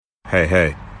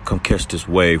Hey, come catch this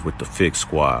wave with the Fix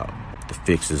Squad. The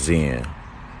Fix is in.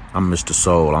 I'm Mr.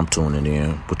 Soul, I'm tuning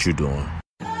in. What you doing?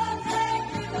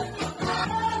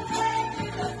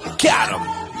 Got him!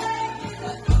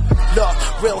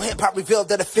 Look, real hip-hop revealed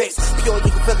that a fix. Pure, you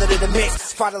can feel it in the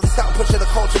mix. Finally stop pushing the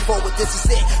culture forward, this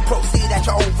is it. Proceed at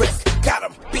your own risk. Got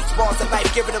him! Beach balls of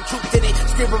life, giving them truth in it.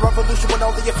 Screaming revolution when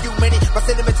only a few minutes. My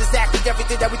sentiments exactly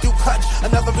everything that we do punch.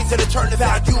 Another reason to turn the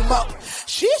volume up.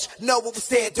 Sheesh, know what we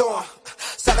stand on.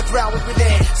 Solid ground we been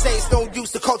in. Say it's no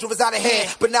use, the culture was out of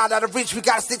hand. But now out of reach, we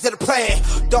gotta stick to the plan.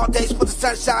 Dark days with the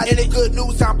sunshine in it. Good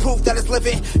news, I'm proof that it's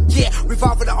living. Yeah,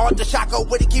 revolving the art, the shotgun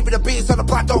with it. Keeping the beats on the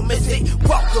block, don't miss it.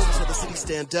 Welcome to the city,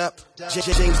 stand up.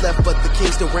 James left, but the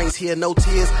king still reigns here. No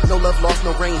tears, no love lost,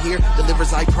 no rain here.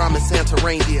 Delivers, I promise, Santa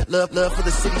reindeer. Love for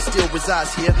the city still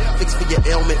resides here. Fix for your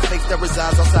ailment, faith that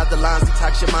resides outside the lines.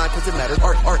 Detox your mind, cause it matters.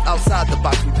 Art outside the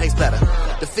box, we paste better.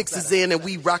 The fix is in, and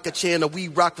we rock a channel. We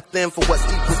rock with them for what's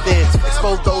deep within.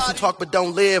 Expose those who talk but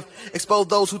don't live. Expose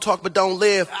those who talk but don't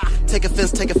live. Take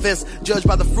offense, judge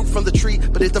by the fruit from the tree.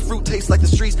 But if the fruit tastes like the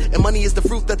streets, and money is the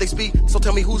fruit that they speak, so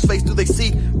tell me whose face do they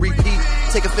see? Repeat,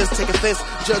 take offense,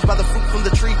 judge by the fruit from the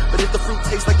tree. But if the fruit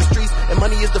tastes like the streets, and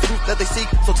money is the fruit that they seek,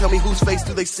 so tell me whose face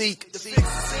do they seek?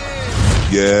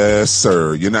 Yes,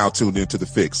 sir. You're now tuned into The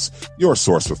Fix, your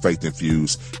source for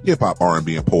faith-infused hip-hop,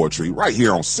 R&B, and poetry, right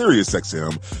here on Sirius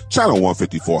XM, Channel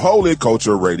 154, Holy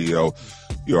Culture Radio.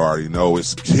 You already know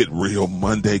it's Get Real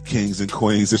Monday, kings and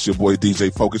queens. It's your boy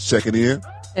DJ Focus checking in.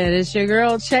 And it's your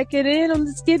girl checking in on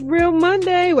this Get Real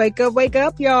Monday. Wake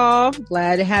up, y'all.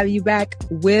 Glad to have you back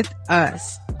with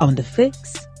us on The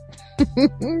Fix.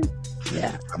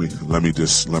 Yeah. I mean, let me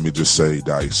just say,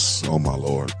 Dice. Oh my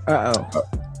Lord. Uh-oh.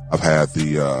 I've had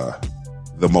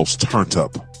the most turned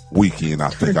up weekend I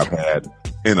think I've had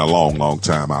in a long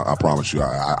time. I promise you.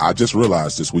 I just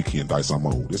realized this weekend, Dice, I'm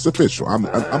old. It's official. I'm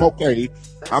okay.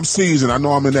 I'm seasoned. I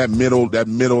know I'm in that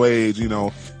middle age,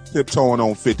 tiptoeing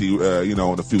on 50, in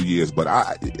a few years, but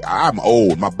I'm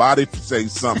old. My body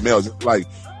says something else. It's like,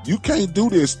 you can't do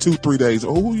this 2-3 days.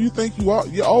 Who you think you are?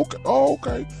 You're okay. Oh,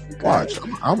 okay. Watch.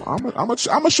 I'm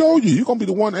gonna show you. You're gonna be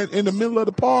the one in the middle of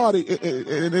the party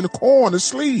in the corner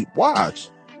asleep. Watch.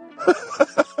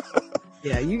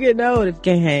 Yeah, you getting old if you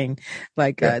can't hang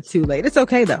too late. It's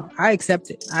okay though. I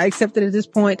accept it. At this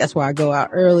point. That's why I go out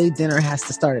early. Dinner has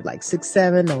to start at 6,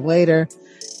 7 or later.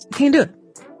 I can't do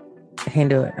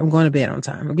it. I'm going to bed on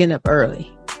time. I'm getting up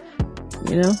early.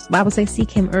 Bible says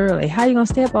seek him early. How you gonna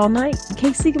stay up all night? You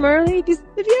can't seek him early if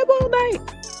you're up all night.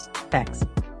 Facts.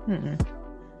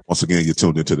 Once again, you're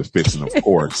tuned into The Fix, and of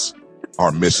course,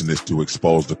 our mission is to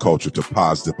expose the culture to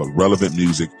positive but relevant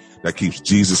music that keeps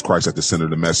Jesus Christ at the center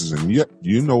of the message. And yet,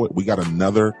 you know it, we got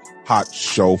another hot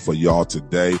show for y'all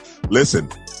today. Listen,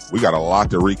 we got a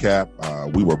lot to recap.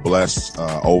 We were blessed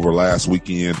over last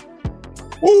weekend.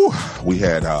 Woo! We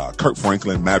had Kirk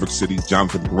Franklin, Maverick City,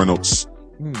 Jonathan Reynolds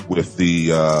with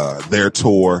their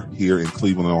tour here in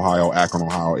Cleveland, Ohio, Akron,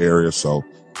 Ohio area. So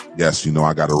yes,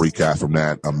 I got a recap from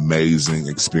that amazing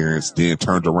experience. Then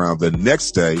turned around the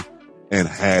next day and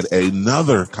had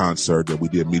another concert that we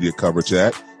did media coverage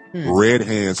at. Red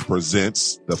Hands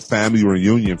presents the Family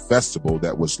Reunion Festival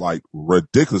that was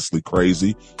ridiculously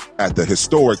crazy at the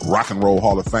historic Rock and Roll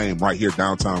Hall of Fame right here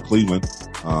downtown Cleveland.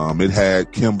 It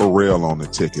had Kim Burrell on the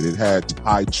ticket. It had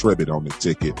Ty Tribbett on the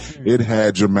ticket. It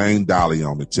had Jermaine Dolly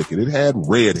on the ticket. It had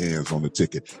Red Hands on the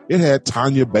ticket. It had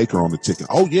Tanya Baker on the ticket.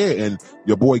 Oh yeah, and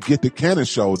your boy Get the Cannon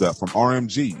showed up from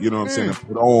RMG. You know what I'm saying? And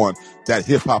put on that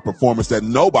hip hop performance that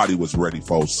nobody was ready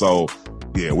for. So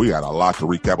yeah, we got a lot to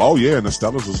recap. Oh yeah, and the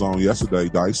Stellars was on yesterday,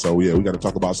 Dice. So yeah, we got to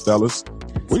talk about Stellars.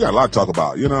 We got a lot to talk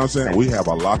about. You know what I'm saying? We have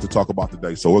a lot to talk about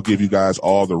today. So we'll give you guys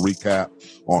all the recap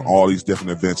on all these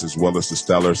different events as well as the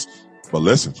Stellars. But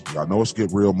listen, y'all know it's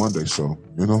Get Real Monday. So,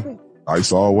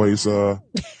 Dice always, don't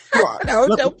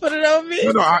put it on me.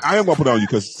 No, I am going to put it on you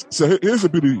because here's the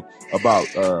beauty about,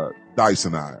 Dice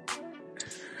and I.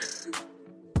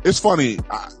 It's funny.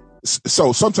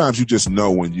 So sometimes you just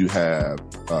know when you have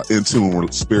in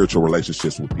tune spiritual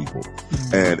relationships with people,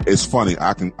 and it's funny.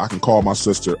 I can call my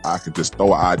sister. I can just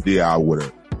throw an idea out with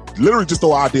her. Literally, just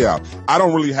throw an idea out. I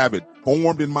don't really have it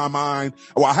formed in my mind.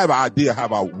 Well, I have an idea how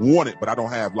I want it, but I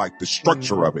don't have the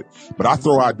structure of it. But I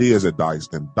throw ideas at Dice,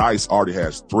 and Dice already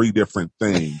has 3 different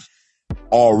things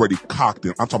already cocked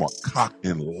in. I'm talking about cocked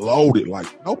and loaded.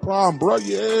 No problem, bro.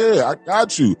 Yeah, I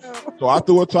got you. So I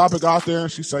threw a topic out there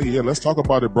and she said, yeah, let's talk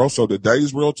about it, bro. So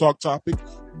today's real talk topic,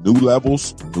 new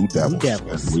levels, new devils.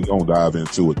 And we're going to dive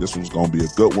into it. This one's going to be a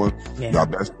good one. Yeah.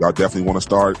 Y'all definitely want to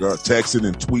start texting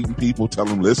and tweeting people. Tell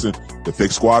them, listen, the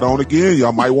Fix Squad on again.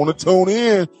 Y'all might want to tune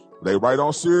in. They right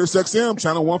on Sirius XM,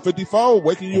 channel 154,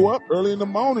 waking you up early in the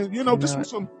morning. You know, just with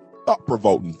some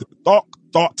thought-provoking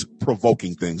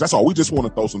things. That's all. We just want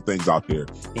to throw some things out there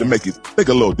to make it think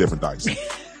a little different, Dice.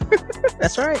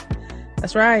 That's right.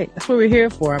 That's right. That's what we're here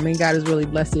for. I mean, God has really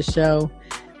blessed this show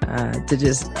to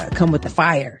just come with the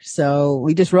fire. So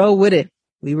we just roll with it.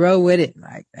 We roll with it.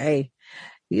 Like, hey,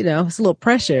 you know, it's a little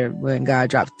pressure when God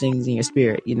drops things in your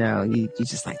spirit. You know, you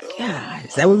just like, God,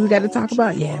 is that what we got to talk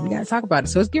about? Yeah, we got to talk about it.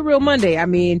 So it's Get Real Monday. I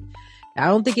mean, I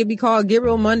don't think it'd be called Get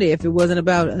Real Monday if it wasn't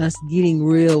about us getting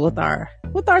real with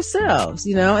ourselves,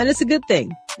 you know, and it's a good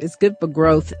thing. It's good for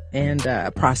growth and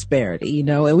prosperity, you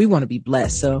know, and we want to be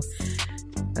blessed. So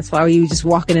that's why we just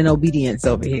walking in obedience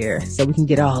over here so we can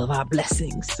get all of our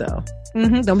blessings. So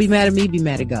don't be mad at me, be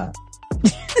mad at God.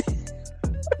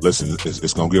 Listen,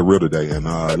 it's gonna get real today, and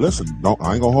listen,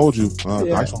 I ain't gonna hold you.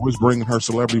 Dice always bringing her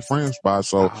celebrity friends by.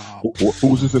 So,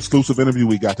 who's this exclusive interview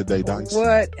we got today, Dice?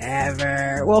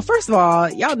 Whatever. Well, first of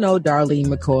all, y'all know Darlene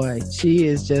McCoy. She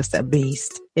is just a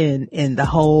beast in the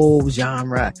whole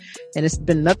genre, and it's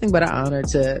been nothing but an honor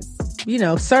to, you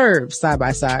know, serve side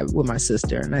by side with my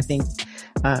sister. And I think,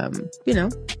 you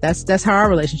know, that's how our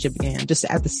relationship began. Just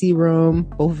at the C Room,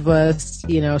 both of us.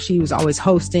 You know, she was always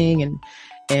hosting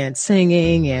and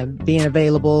singing and being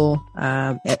available.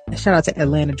 Shout out to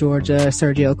Atlanta, Georgia,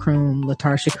 Sergio Kroom,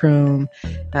 Latarsha Kroom.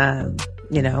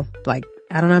 You know, like,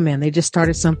 I don't know, man, they just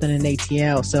started something in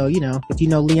ATL. So, you know, if you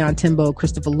know Leon Timbo,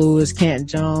 Christopher Lewis, Canton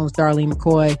Jones, Darlene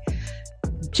McCoy,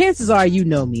 chances are you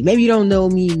know me. Maybe you don't know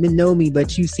me,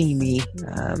 but you see me.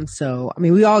 So, I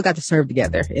mean, we all got to serve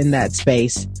together in that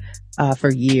space for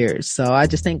years. So I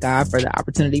just thank God for the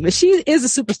opportunity. But she is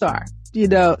a superstar. You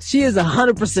know, she is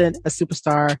 100% a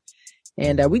superstar.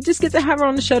 And we just get to have her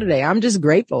on the show today. I'm just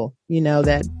grateful, you know,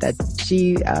 that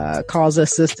she calls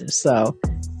us sisters. So,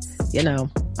 you know,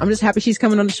 I'm just happy she's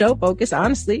coming on the show, Focus,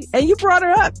 honestly. And you brought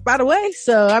her up, by the way.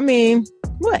 So, I mean,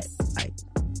 what? Like,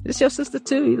 it's your sister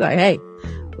too. You're like, hey,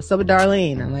 what's up with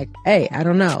Darlene? I'm like, hey, I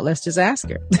don't know. Let's just ask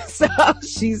her. So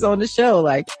she's on the show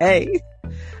like, hey,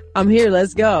 I'm here.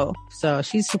 Let's go. So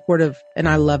she's supportive. And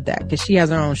I love that because she has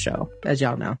her own show, as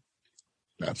y'all know.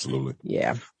 Absolutely.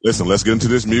 Yeah. Listen, let's get into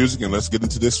this music and let's get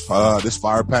into this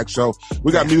fire pack show.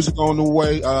 We got music on the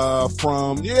way we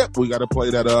got to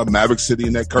play that Maverick City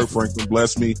and that Kurt Franklin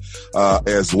Bless Me,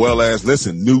 as well as,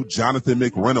 listen, new Jonathan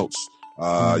McReynolds.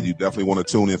 You definitely want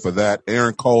to tune in for that.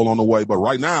 Aaron Cole on the way. But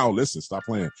right now, listen, stop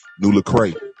playing. New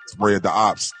Lecrae, Spread the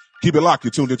Ops. Keep it locked. You're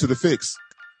tuned into The Fix.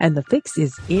 And The Fix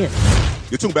is in.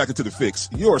 You're tuned back into The Fix,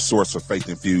 your source of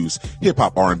faith-infused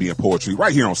hip-hop, R&B, and poetry,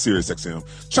 right here on Sirius XM,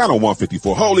 channel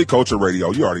 154, Holy Culture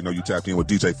Radio. You already know you tapped in with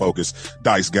DJ Focus,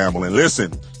 Dice Gamble. And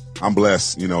listen, I'm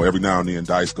blessed. You know, every now and then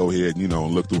Dice go ahead, you know,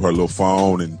 and look through her little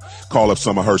phone and call up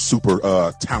some of her super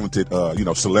talented, you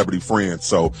know, celebrity friends.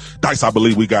 So, Dice, I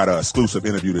believe we got an exclusive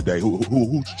interview today.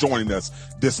 Who's joining us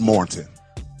this morning?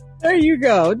 There you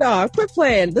go. No, quit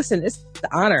playing. Listen, it's the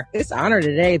honor. It's honor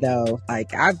today, though.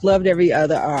 Like, I've loved every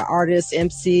other artist,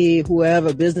 MC,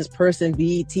 whoever, business person,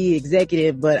 BET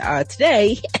executive, but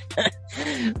today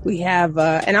we have,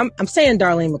 and I'm saying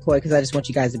Darlene McCoy because I just want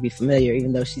you guys to be familiar,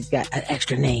 even though she's got an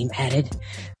extra name added to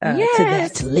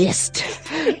that list.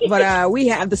 But we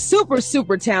have the super,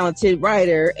 super talented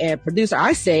writer and producer.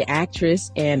 I say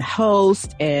actress and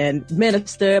host and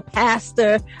minister,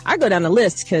 pastor. I go down the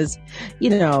list because,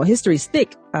 you know, history's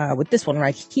thick with this one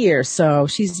right here. So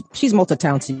she's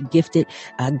multi-talented, gifted,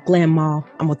 glam mall.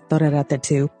 I'm gonna throw that out there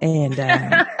too. And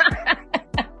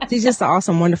she's just an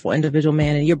awesome, wonderful individual,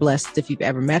 man. And you're blessed if you've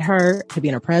ever met her, to be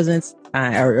in her presence,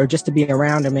 or just to be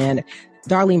around her, man.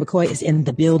 Darlene McCoy is in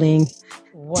the building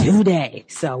today.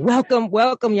 So welcome,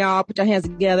 y'all. Put your hands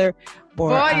together.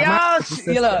 Boy, y'all,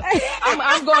 look,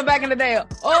 I'm going back in the day.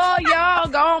 Oh, y'all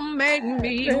gonna make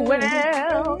me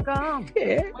welcome.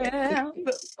 Well,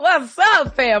 what's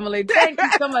up, family? Thank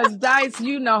you so much, Dice.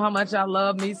 You know how much I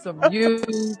love me some you.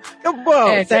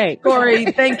 Thanks.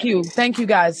 Corey, thank you. Thank you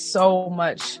guys so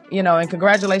much. You know, and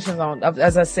congratulations on,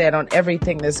 as I said, on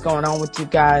everything that's going on with you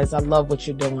guys. I love what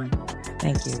you're doing.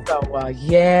 Thank you. So,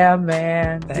 yeah,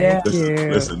 man. Thank you.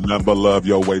 Listen, none but love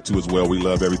your way too as well. We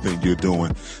love everything you're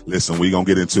doing. Listen, we gonna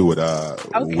get into it.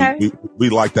 Okay.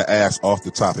 We like to ask off the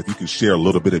top if you can share a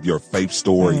little bit of your faith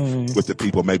story with the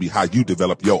people, maybe how you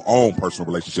developed your own personal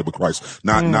relationship with Christ,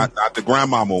 not the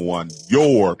grandmama one,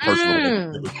 your personal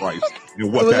relationship with Christ.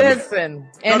 And what Listen,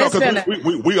 and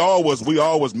we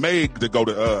always made to go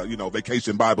to you know,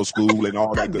 vacation Bible school and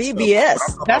all that good VBS.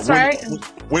 Stuff. That's right.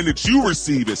 When did you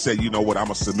receive it? Say, you know what, I'm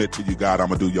gonna submit to you, God. I'm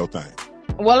gonna do your thing.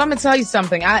 Well, let me tell you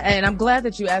something. And I'm glad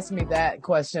that you asked me that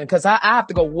question, because I have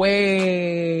to go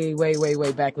way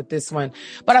back with this one.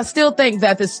 But I still think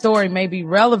that this story may be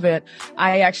relevant.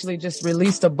 I actually just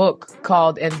released a book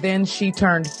called "And Then She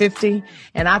Turned 50."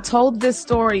 And I told this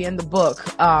story in the book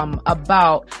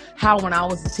about how when I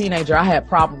was a teenager, I had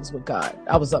problems with God.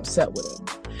 I was upset with him.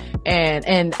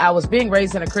 And I was being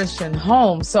raised in a Christian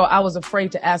home, so I was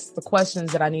afraid to ask the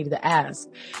questions that I needed to ask,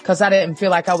 because I didn't feel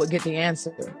like I would get the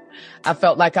answer. I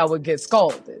felt like I would get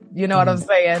scolded. You know what I'm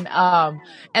saying?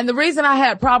 And the reason I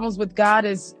had problems with God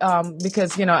is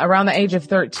because, you know, around the age of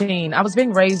 13, I was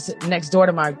being raised next door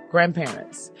to my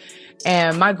grandparents,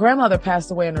 and my grandmother passed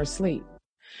away in her sleep.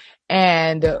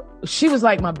 And she was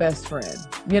like my best friend.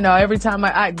 You know, every time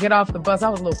I get off the bus, I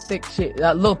was a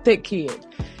little thick kid.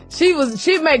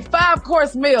 She'd make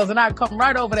 5-course meals, and I'd come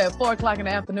right over there at 4:00 in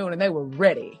the afternoon, and they were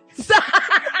ready.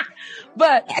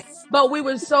 But we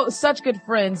were such good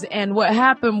friends. And what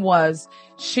happened was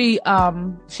she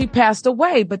passed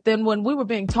away. But then when we were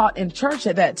being taught in church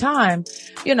at that time,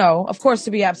 you know, of course,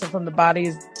 to be absent from the body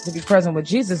is to be present with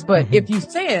Jesus. But if you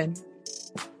sin,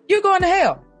 you're going to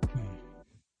hell.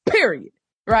 Period.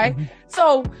 Right?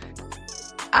 So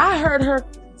I heard her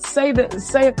say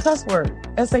a cuss word,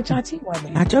 S-H-I-T one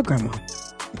day. Not your grandma.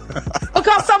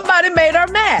 Because somebody made her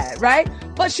mad, right?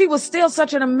 But she was still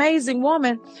such an amazing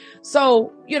woman.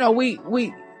 So, you know, we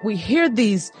hear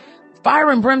these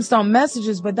fire and brimstone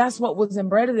messages, but that's what was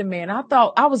embedded in me. And I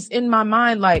thought, I was in my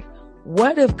mind like,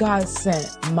 what if God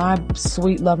sent my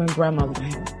sweet loving grandmother to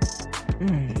him?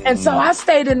 And so I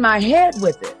stayed in my head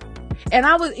with it. And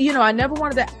I was, you know, I never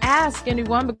wanted to ask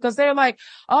anyone, because they're like,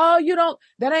 oh,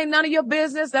 that ain't none of your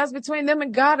business. That's between them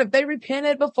and God. If they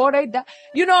repented before they die,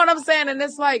 you know what I'm saying? And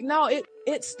it's like, no,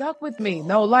 it stuck with me.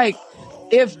 No, like,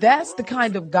 if that's the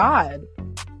kind of God,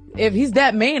 if he's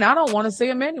that mean, I don't want to see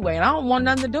him anyway. And I don't want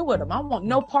nothing to do with him. I want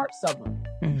no parts of him.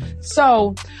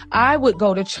 So I would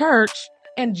go to church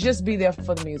and just be there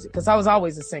for the music, because I was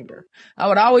always a singer. I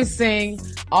would always sing,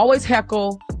 always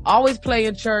heckle, always play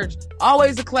in church,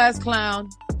 always a class clown.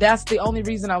 That's the only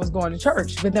reason I was going to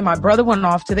church. But then my brother went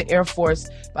off to the Air Force.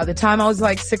 By the time I was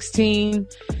like 16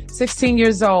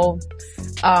 years old,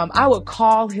 I would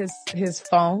call his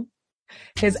phone.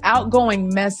 His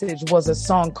outgoing message was a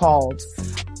song called,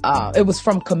 it was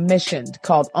from Commissioned,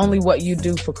 called "Only What You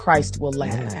Do for Christ Will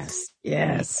Last."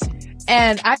 Yes.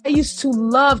 And I used to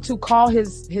love to call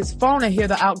his phone and hear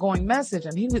the outgoing message.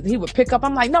 And he would pick up.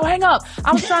 I'm like, no, hang up.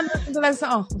 I was trying to listen to that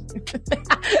song.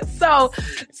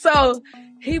 So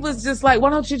he was just like,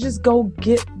 why don't you just go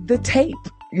get the tape?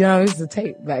 You know, it was the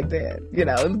tape back then, you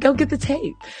know, go get the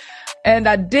tape. And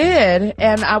I did.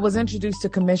 And I was introduced to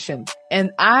Commissioned, and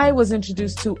I was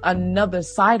introduced to another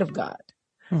side of God.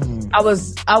 I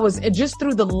was just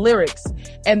through the lyrics.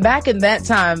 And back in that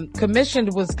time,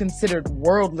 Commissioned was considered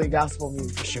worldly gospel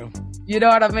music. For sure. You know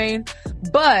what I mean?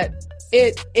 But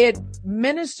it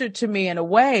ministered to me in a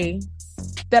way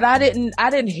that I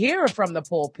didn't hear from the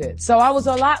pulpit. So I was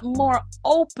a lot more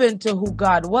open to who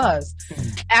God was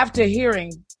after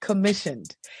hearing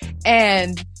Commissioned.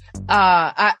 And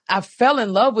I fell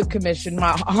in love with Commissioned.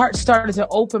 My heart started to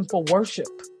open for worship,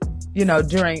 you know,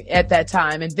 at that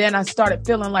time. And then I started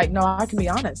feeling like, no, I can be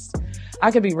honest.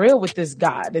 I can be real with this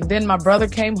God. And then my brother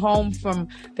came home from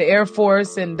the Air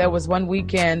Force, and there was one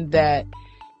weekend that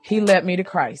he led me to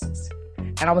Christ,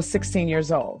 and I was 16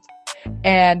 years old.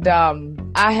 And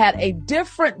I had a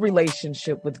different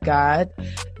relationship with God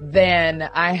than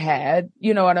I had,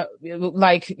 you know,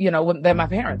 than my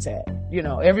parents had. You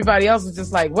know, everybody else was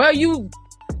just like, well, you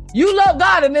love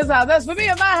God in this house. That's for me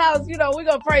in my house. You know, we're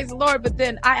going to praise the Lord. But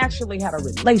then I actually had a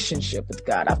relationship with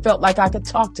God. I felt like I could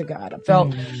talk to God. I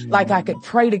felt like I could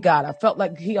pray to God. I felt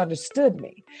like he understood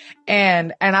me.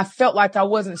 And I felt like I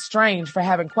wasn't strange for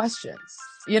having questions.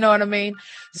 You know what I mean?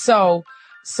 So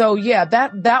yeah,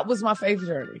 that was my faith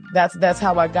journey. That's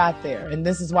how I got there. And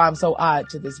this is why I'm so odd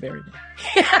to this very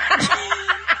day.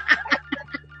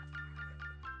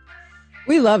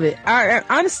 We love it.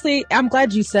 Honestly, I'm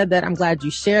glad you said that. I'm glad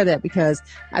you share that, because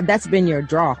that's been your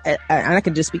draw. And I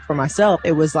can just speak for myself.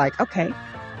 It was like, okay,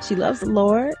 she loves the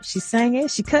Lord. She's singing.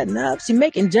 She cutting up. She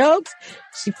making jokes.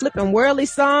 She flipping worldly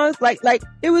songs. Like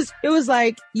it was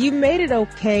like you made it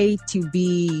okay to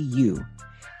be you.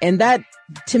 And that,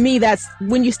 to me, that's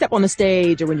when you step on the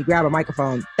stage or when you grab a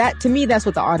microphone, that to me, that's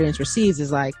what the audience receives,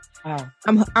 is like, oh,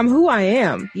 I'm who I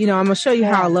am. You know, I'm going to show you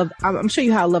how I love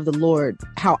the Lord,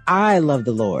 how I love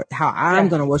the Lord, how I'm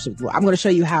going to worship the Lord. I'm going to show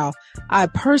you how I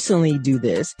personally do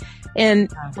this.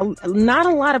 And not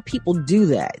a lot of people do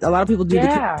that. A lot of people do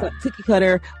the cookie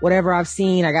cutter, whatever I've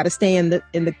seen. I got to stay in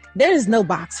the, there is no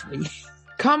box for you.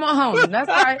 Come on. That's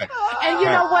right. And you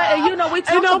know what? And we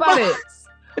talk about it.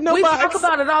 We talk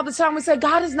about it all the time. We say,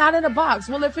 God is not in a box.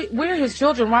 Well, if we're his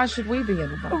children, why should we be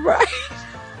in a box?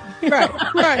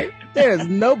 Right. There's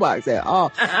no box at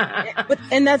all.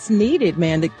 And that's needed,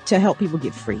 man, to help people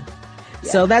get free.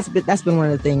 Yeah. So that's been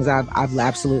one of the things I've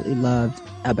absolutely loved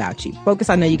about you. Focus,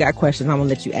 I know you got questions. I'm going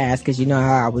to let you ask because you know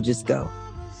how I would just go.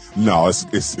 No,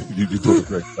 it's you do a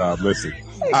great job. Listen,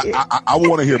 I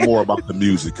want to hear more about the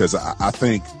music because I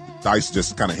think Dice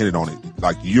just kind of hit it on it.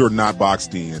 Like, you're not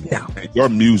boxed in. No. And your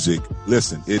music,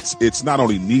 listen, it's not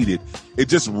only needed, it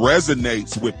just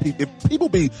resonates with people. If people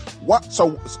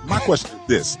so my question is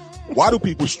this: why do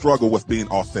people struggle with being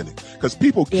authentic? Because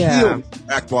people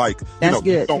act like,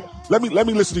 good. Let me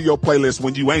listen to your playlist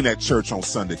when you ain't at church on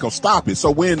Sunday. Go stop it.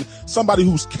 So when somebody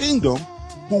who's kingdom,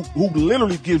 who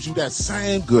literally gives you that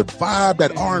same good vibe,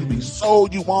 that R&B soul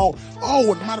you want.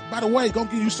 Oh, and by the way, gonna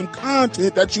give you some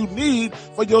content that you need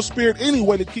for your spirit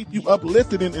anyway to keep you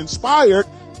uplifted and inspired.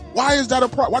 Why is that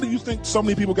why do you think so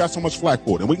many people got so much flack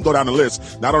for it? And we can go down the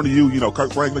list. Not only you,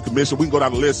 Kirk Franklin Commission, we can go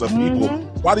down the list of people.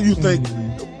 Why do you think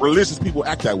religious people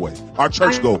act that way? Our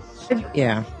church goes.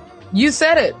 Yeah. You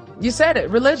said it.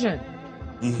 Religion.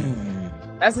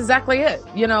 That's exactly it.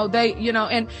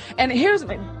 And here's,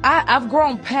 I've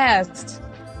grown past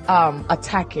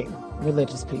attacking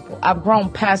religious people. I've grown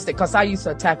past it because I used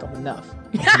to attack them enough.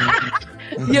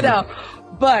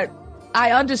 But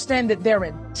I understand that their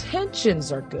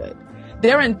intentions are good.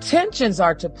 Their intentions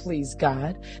are to please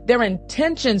God. Their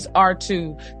intentions are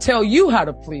to tell you how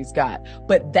to please God.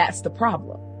 But that's the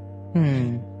problem.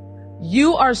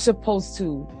 You are supposed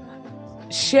to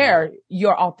share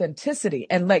your authenticity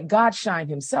and let God shine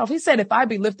himself. He said, if I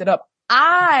be lifted up,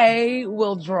 I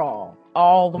will draw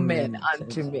all the men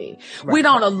unto me. Right. We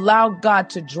don't allow God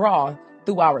to draw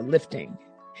through our lifting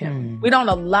him. We don't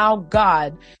allow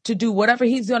God to do whatever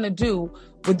he's going to do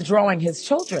with drawing his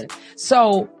children.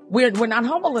 So we're not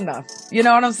humble enough. You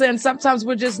know what I'm saying? Sometimes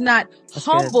we're just not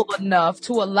humble enough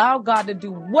to allow God to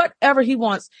do whatever he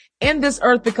wants in this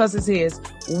earth because it's his,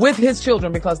 with his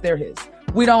children because they're his.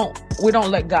 We don't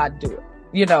let God do it.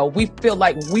 We feel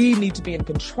like we need to be in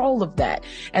control of that.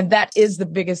 And that is the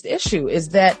biggest issue, is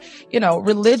that,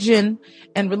 religion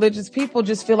and religious people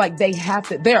just feel like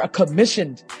they're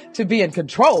commissioned to be in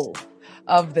control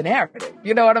of the narrative.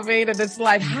 You know what I mean? And it's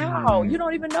like, how? You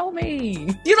don't even know me.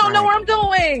 You don't know where I'm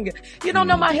going. You don't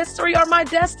know my history or my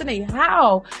destiny.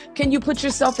 How can you put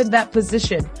yourself in that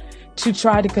position to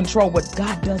try to control what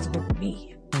God does with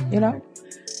me?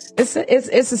 It's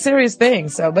a serious thing.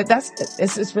 So, but that's it.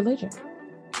 It's religion.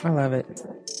 I love it.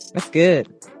 That's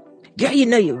good. Girl, you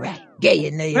know you're right.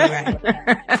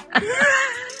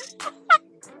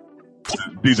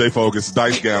 DJ Focus,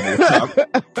 Dice Gamble,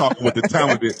 talking with the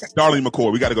talented Darlene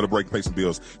McCoy. We got to go to break and pay some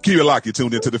bills. Keep it locked. You're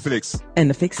tuned into The Fix. And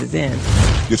The Fix is in.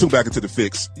 You're tuned back into The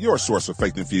Fix, your source of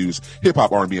faith-infused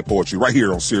hip-hop, R&B, and poetry, right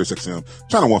here on Sirius XM,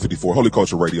 Channel 154, Holy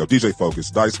Culture Radio. DJ Focus,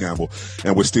 Dice Gamble,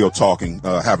 and we're still talking,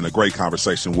 having a great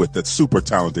conversation with the super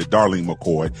talented Darlene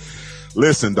McCoy.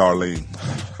 Listen, Darlene.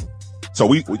 So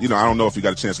I don't know if you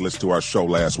got a chance to listen to our show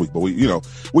last week, but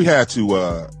we had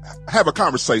to have a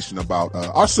conversation about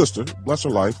our sister, bless her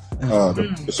life,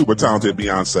 the super talented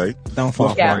Beyonce. Don't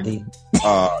fall for it.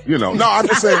 No, I'm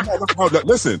just saying. No,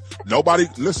 listen,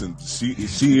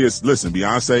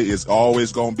 Beyonce is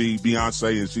always going to be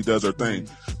Beyonce, and she does her thing.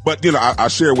 But I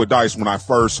shared with Dice when I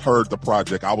first heard the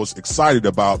project, I was excited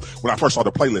about, when I first saw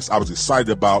the playlist, I was excited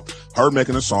about her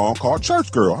making a song called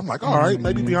Church Girl. I'm like, all right,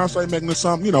 maybe Beyonce making us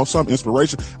some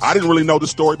inspiration. I didn't really know the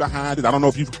story behind it. I don't know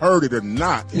if you've heard it or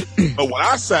not, but when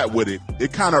I sat with it,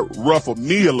 it kind of ruffled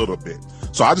me a little bit.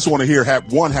 So I just want to hear, have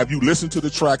you listened to the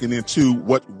track? And then two,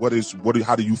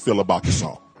 how do you feel about the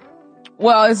song?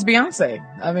 Well, it's Beyonce.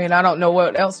 I mean, I don't know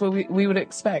what else we would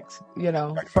expect, from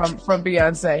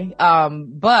Beyonce.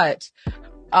 But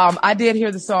I did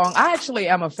hear the song. I actually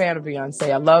am a fan of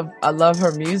Beyonce. I love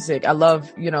her music. I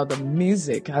love, the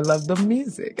music. I love the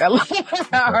music. I love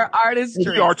her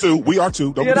artistry. We are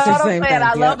too. Don't you know what I'm saying?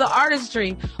 I love the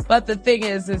artistry. But the thing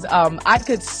is I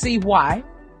could see why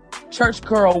Church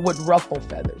Girl would ruffle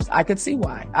feathers. I could see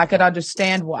why. I could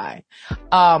understand why.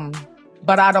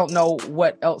 But I don't know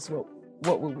what else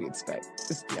what would we expect?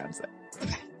 It's Beyonce.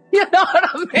 You know what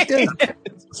I mean?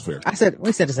 That's fair.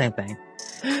 We said the same thing.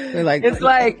 We're like, it's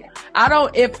like,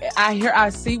 if I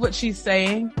see what she's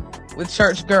saying, with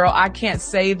Church Girl, I can't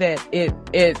say that it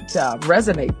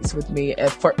resonates with me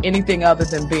for anything other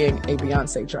than being a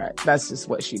Beyonce track. That's just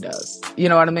what she does. You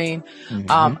know what I mean?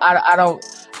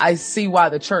 I see why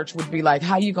the church would be like,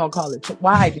 how you gonna call it?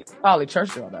 Why did you call it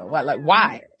Church Girl though?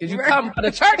 Why did you come for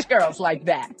the church girls like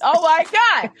that? Oh my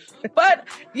God. But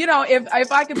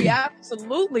if I could be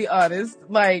absolutely honest,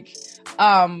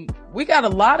 we got a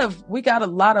lot of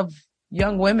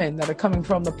young women that are coming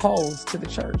from the polls to the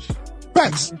church.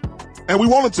 Facts. And we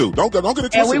wanted to. Don't get it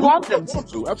twisted. And we want them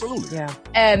to. Absolutely. Yeah.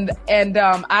 And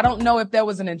I don't know if there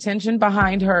was an intention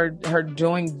behind her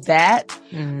doing that.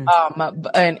 And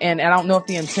I don't know if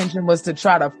the intention was to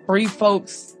try to free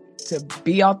folks to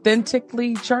be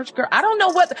authentically church girl. I don't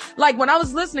know when I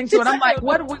was listening to it, I'm like,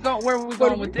 where are we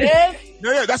going with this?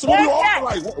 Yeah, that's what we all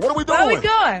like. What are we doing? What are we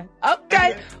doing?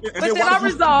 Okay. And then I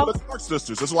resolved the Clark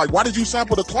sisters. It's like, why did you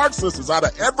sample the Clark sisters out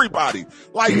of everybody?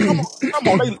 Like, come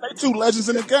on, they two legends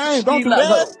in the game. Don't do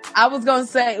that. I was gonna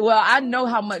say, well, I know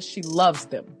how much she loves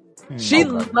them. She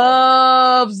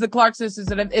loves the Clark sisters,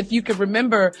 and if you could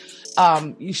remember,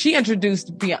 she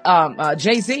introduced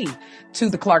Jay-Z to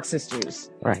the Clark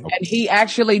sisters, right? And he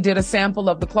actually did a sample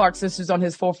of the Clark sisters on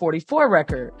his 444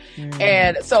 record,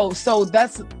 and so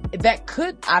that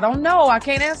could, I don't know, I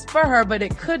can't answer for her, but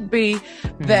it could be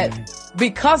that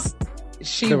because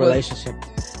she was, relationship.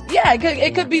 Yeah,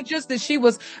 it could be just that she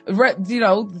was,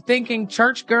 thinking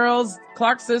church girls,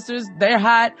 Clark sisters, they're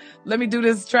hot. Let me do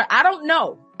this track. I don't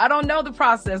know the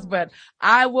process, but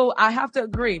I have to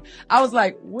agree. I was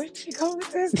like, where'd she go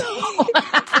with this?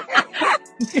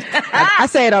 I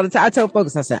say it all the time. I tell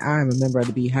folks, I said, I'm a member of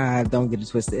the Beehive. Don't get it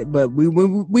twisted. But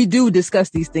we do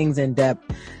discuss these things in depth.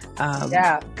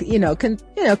 Concern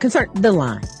the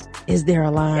line. Is there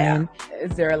a line? Yeah.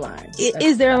 Is there a line?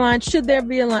 Is there a line? Should there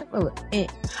be a line?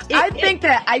 I think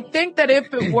that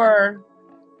if it were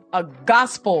a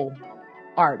gospel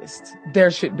artist, there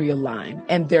should be a line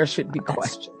and there should be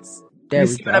questions. You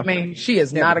see what I mean? She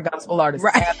is not a gospel artist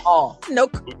at all.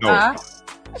 Nope.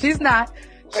 She's not.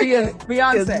 She is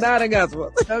Beyonce. She is not a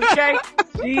gospel. Okay?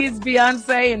 She's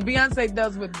Beyonce, and Beyonce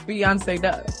does what Beyonce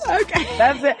does. Okay.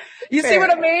 That's it. You see what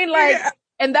I mean?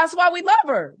 And that's why we love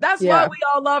her. That's why we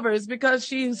all love her, is because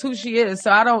she's who she is.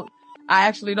 So I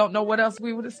actually don't know what else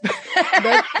we would expect.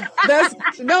 That's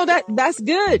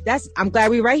good. I'm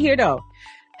glad we're right here though.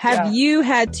 Have you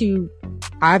had to,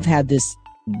 I've had this,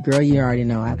 girl, you already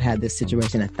know, I've had this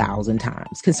situation 1,000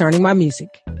 times concerning my music.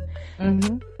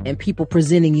 And people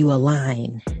presenting you a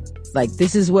line. Like,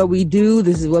 this is what we do.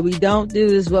 This is what we don't do.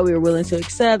 This is what we're willing to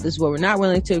accept. This is what we're not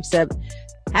willing to accept.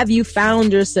 Have you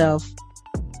found yourself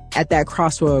at that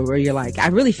crossroad where you're like, I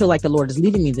really feel like the Lord is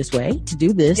leading me this way to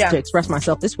do this, to express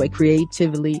myself this way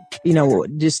creatively,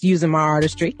 just using my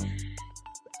artistry,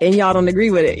 and y'all don't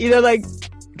agree with it,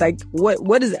 like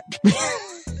what is that?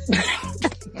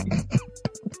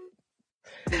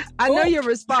 I know your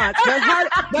response, but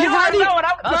how do you know what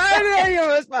I know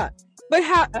your response? But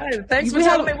how? Thanks for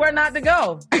telling me where not to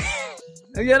go.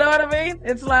 You know what I mean?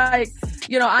 It's like,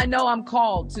 I know I'm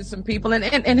called to some people,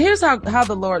 and here's how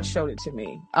the Lord showed it to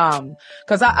me.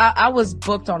 Cause I was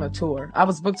booked on a tour. I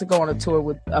was booked to go on a tour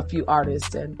with a few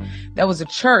artists, and there was a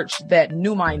church that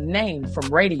knew my name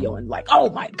from radio and like, oh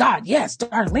my God, yes,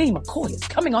 Darlene McCoy is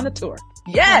coming on the tour.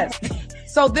 Yes.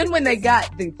 So then when they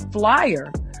got the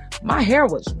flyer, my hair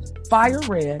was fire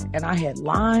red and I had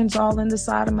lines all in the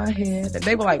side of my head, and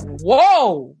they were like,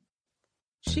 whoa,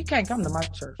 she can't come to my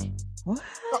church. What?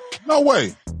 No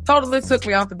way. Totally took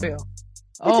me off the bill.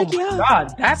 Oh my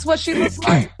God, that's what she looks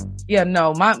like. Yeah,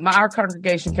 no, our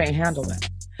congregation can't handle that.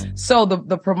 So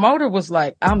the promoter was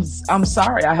like, I'm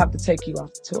sorry, I have to take you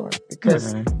off the tour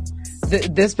because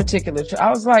this particular I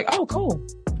was like, oh cool,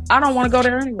 I don't want to go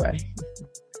there anyway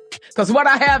because what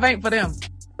I have ain't for them.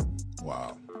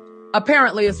 Wow.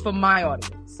 Apparently it's for my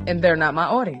audience, and they're not my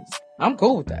audience. I'm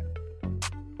cool with that.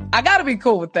 I gotta be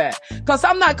cool with that because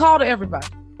I'm not called to everybody.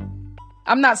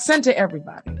 I'm not sent to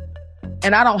everybody,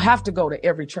 and I don't have to go to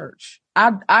every church.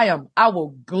 I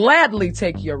will gladly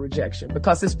take your rejection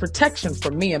because it's protection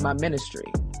for me and my ministry.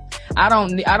 I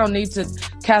don't need to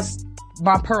cast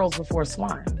my pearls before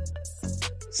swine.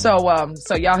 So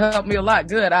y'all helped me a lot.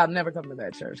 Good. I'll never come to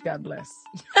that church. God bless.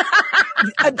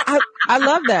 I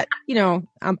love that.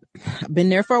 I've been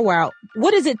there for a while.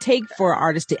 What does it take for an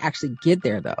artist to actually get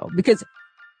there though? Because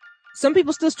some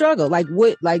people still struggle.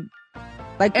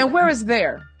 And where is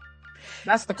there?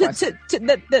 That's the question.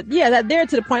 That there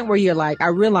to the point where you're like, I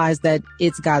realize that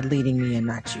it's God leading me and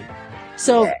not you.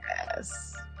 So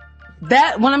yes.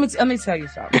 Let me tell you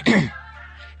something.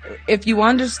 If you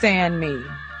understand me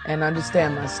and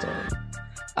understand my story,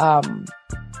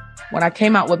 when I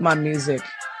came out with my music,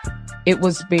 it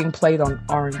was being played on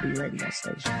R&B radio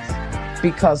stations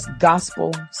because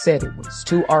gospel said it was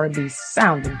too R&B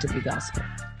sounding to be gospel.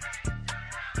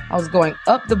 I was going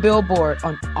up the billboard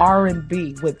on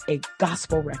R&B with a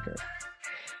gospel record.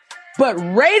 But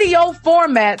radio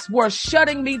formats were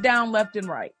shutting me down left and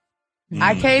right.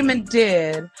 I came and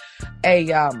did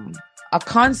a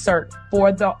concert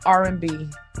for the R&B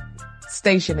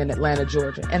station in Atlanta,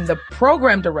 Georgia. And the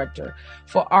program director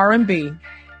for R&B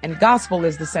and gospel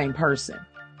is the same person.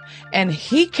 And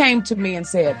he came to me and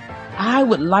said, I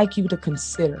would like you to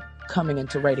consider coming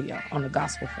into radio on the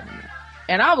gospel format.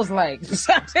 And I was like,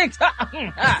 what do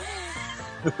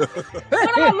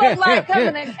I look like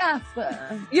coming in gospel?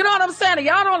 You know what I'm saying?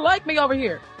 Y'all don't like me over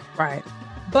here. Right.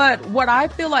 But what I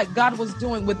feel like God was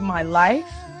doing with my life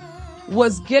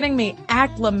was getting me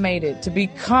acclimated to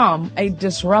become a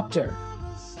disruptor.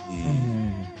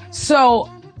 So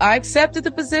I accepted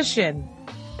the position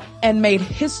and made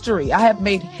history. I have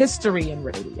made history in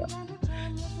radio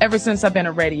ever since I've been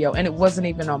in radio, and it wasn't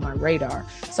even on my radar.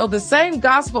 So the same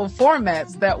gospel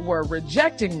formats that were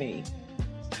rejecting me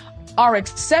are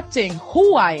accepting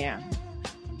who I am,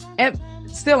 and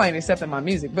still ain't accepting my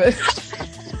music, but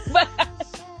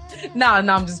no,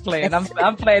 I'm just playing.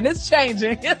 I'm playing. It's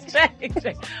changing. It's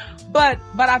changing. But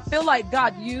I feel like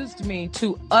God used me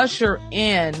to usher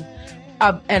in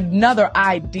another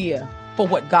idea for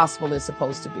what gospel is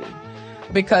supposed to be.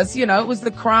 Because, you know, it was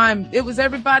the crime. It was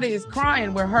everybody is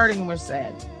crying. We're hurting and we're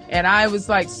sad. And I was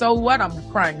like, so what?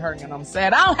 I'm crying, hurting, and I'm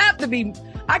sad. I don't have to be.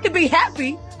 I can be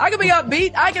happy. I can be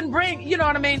upbeat. I can bring, you know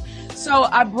what I mean? So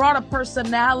I brought a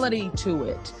personality to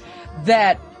it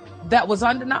that was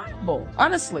undeniable,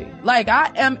 honestly. Like,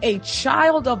 I am a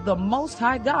child of the Most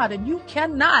High God, and you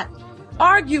cannot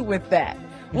argue with that.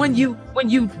 When you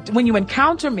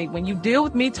encounter me, when you deal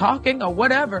with me talking or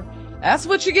whatever, that's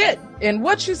what you get. And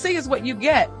what you see is what you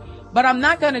get. But I'm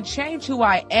not going to change who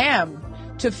I am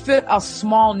to fit a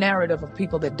small narrative of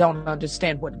people that don't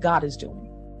understand what God is doing.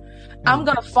 I'm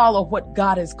going to follow what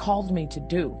God has called me to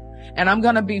do. And I'm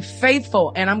going to be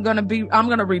faithful, and I'm going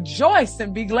to rejoice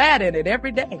and be glad in it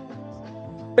every day.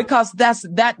 Because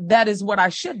that is what I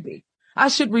should be. I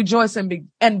should rejoice and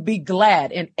be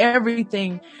glad in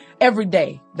everything, every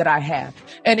day that I have.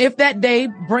 And if that day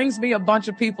brings me a bunch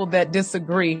of people that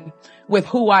disagree with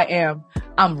who I am,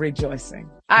 I'm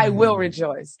rejoicing. I will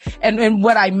rejoice. And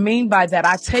what I mean by that,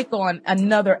 I take on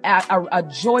a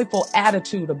joyful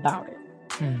attitude about it.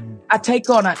 I take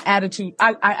on an attitude.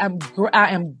 I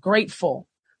am grateful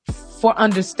for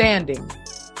understanding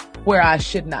where I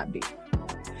should not be.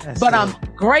 But I'm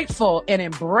grateful and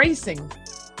embracing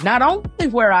not only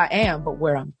where I am, but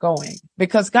where I'm going,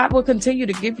 because God will continue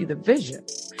to give you the vision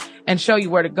and show you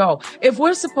where to go. If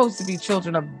we're supposed to be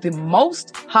children of the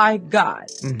Most High God,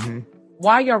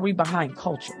 why are we behind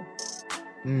culture?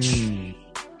 Listen,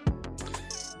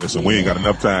 we ain't got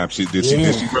enough time. She has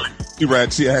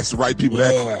the right people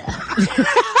that.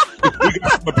 We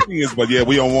got some opinions, but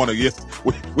we don't want to. Yeah,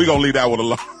 we gonna leave that one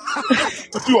alone.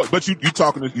 But you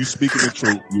speaking the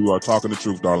truth. You are talking the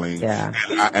truth, Darlene. Yeah.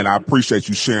 And I appreciate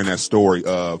you sharing that story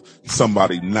of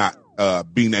somebody not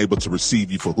being able to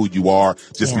receive you for who you are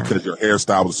just because your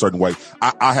hairstyle was a certain way.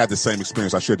 I had the same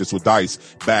experience. I shared this with Dice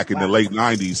back in the late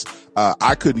 90s.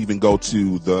 I couldn't even go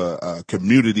to the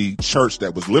community church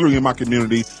that was literally in my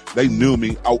community. They knew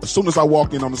me. As soon as I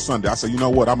walked in on a Sunday, I said, you know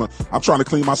what? I'm trying to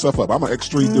clean myself up. I'm an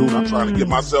extreme dude. I'm trying to get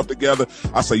myself together.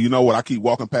 I say, you know what? I keep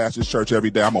walking past this church every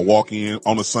day. I'm going to walk in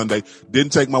on a Sunday.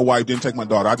 Didn't take my wife, didn't take my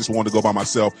daughter. I just wanted to go by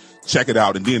myself, check it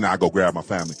out, and then I go grab my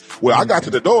family. Well, I got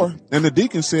to the door, and the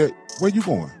deacon said, where you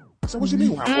going? I said, what you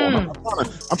mean where I'm going?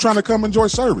 I'm trying to come enjoy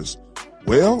service.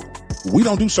 Well, we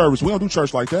don't do service. We don't do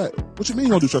church like that. What you mean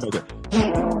you don't do church like that?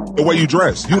 The way you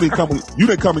dress. You didn't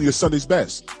come in your Sunday's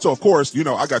best. So, of course,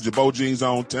 I got Jabot jeans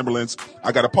on, Timberlands.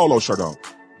 I got a polo shirt on.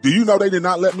 Do you know they did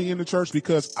not let me in the church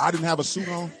because I didn't have a suit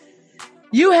on?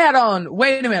 You had on,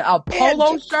 wait a minute, a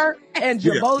polo shirt and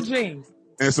Jabot jeans.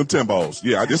 And some Timbos.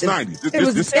 Yeah, this 90s. It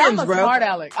was the Timbs, I'm a bro. smart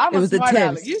aleck. I'm a smart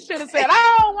aleck. You should have said,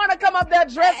 I don't want to come up there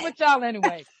dressed with y'all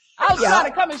anyway. I was trying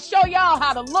to come and show y'all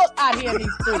how to look out here in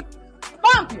these streets.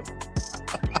 Bump you.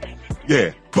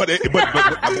 Yeah, but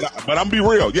I'm gonna be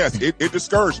real. Yes, it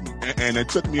discouraged me, and it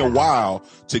took me a while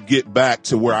to get back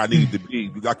to where I needed to be.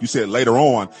 Like you said, later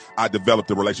on, I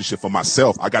developed a relationship for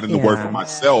myself. I got in the word for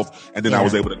myself, and then I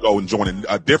was able to go and join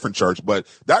a different church. But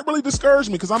that really discouraged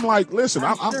me because I'm like, listen,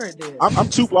 I'm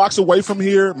 2 blocks away from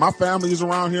here. My family is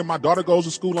around here. My daughter goes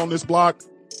to school on this block.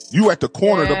 You at the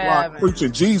corner of the block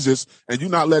preaching Jesus, and you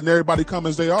not letting everybody come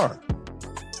as they are.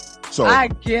 So I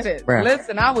get it. Bruh.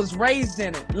 Listen, I was raised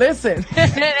in it. Listen,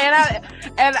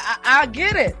 and I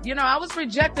get it. You know, I was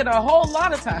rejected a whole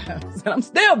lot of times, and I'm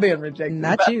still being rejected.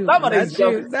 Not you. Some of Not these you.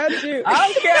 jokers. Not you. I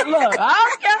don't care. Look, I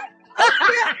don't care.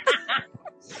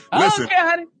 I Listen. don't care,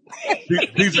 honey.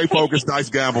 DJ Focus, Dice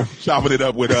Gamble, chopping it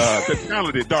up with the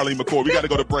talented Darlene McCoy. We got to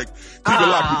go to break. Keep it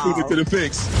locked. You tuned into The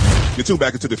Fix. You tune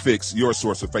back into The Fix, your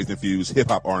source of faith-infused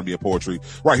hip-hop, R&B, and poetry,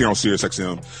 right here on Sirius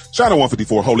XM, Channel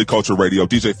 154, Holy Culture Radio,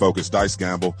 DJ Focus, Dice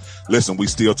Gamble. Listen, we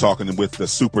still talking with the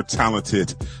super talented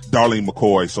Darlene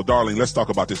McCoy. So, Darlene, let's talk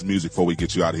about this music before we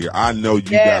get you out of here. I know you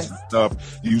got some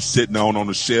stuff you sitting on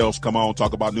the shelves. Come on,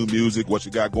 talk about new music, what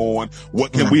you got going.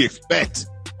 What can we expect?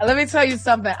 Let me tell you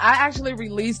something. I actually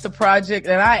released a project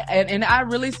and I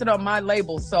released it on my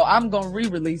label. So I'm going to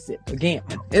re-release it again.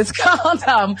 It's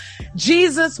called,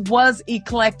 Jesus Was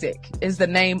Eclectic is the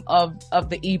name of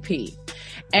the EP.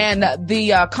 And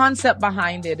the concept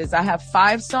behind it is I have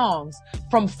 5 songs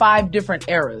from 5 different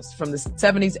eras, from the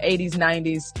 70s, 80s,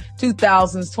 90s,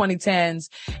 2000s, 2010s.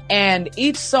 And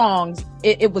each song,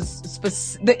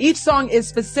 each song is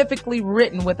specifically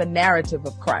written with a narrative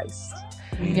of Christ.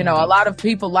 You know, a lot of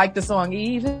people like the song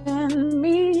 "Even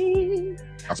Me."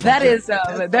 That's the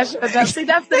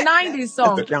 90s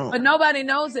song, but nobody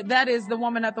knows it. That is The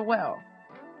Woman at the Well.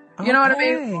 You know what I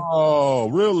mean? Oh,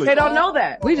 really? They don't know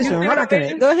that. We just rocking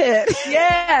it. Go ahead.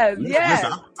 Yes.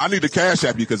 Listen, I need to cash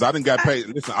app you because I didn't got paid.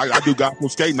 Listen, I do gospel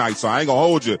skate night, so I ain't gonna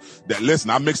hold you. That listen,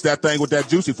 I mixed that thing with that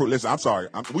juicy fruit. Listen, I'm sorry.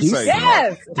 We say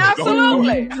yes,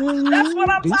 absolutely. That's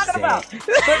what I'm talking about.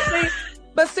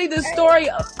 But see, the story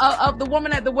of the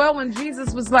woman at the well when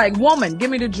Jesus was like, "Woman,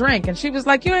 give me the drink," and she was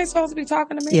like, "You ain't supposed to be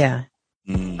talking to me. Yeah,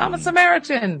 I'm a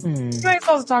Samaritan. You ain't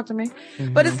supposed to talk to me."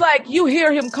 But it's like you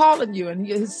hear him calling you, and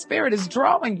his spirit is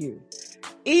drawing you,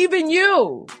 even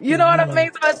you. You know what I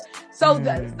mean?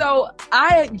 So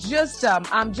I just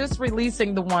I'm just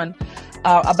releasing the one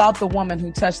about the woman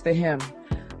who touched the hem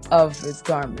of his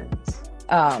garment.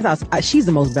 She's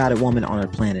the most valued woman on the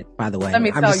planet, by the way. Let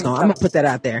me tell you something. I'm gonna put that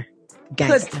out there.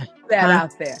 Gangsta. Put that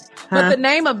out there. But the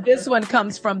name of this one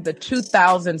comes from the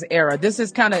 2000s era. This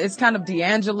is kind of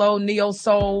D'Angelo, neo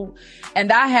soul, and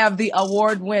I have the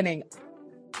award-winning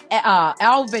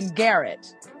Alvin Garrett,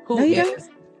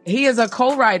 he is a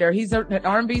co-writer. He's an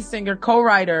R&B singer,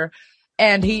 co-writer,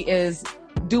 and he is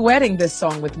duetting this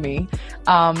song with me,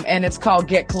 and it's called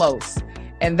 "Get Close."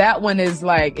 And that one is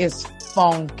like it's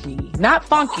funky, not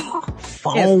funky.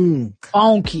 It's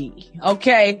funky.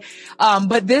 Okay.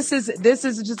 But this is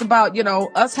just about,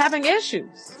 us having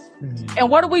issues. And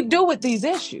what do we do with these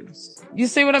issues? You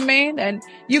see what I mean? And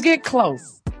you get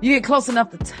close. You get close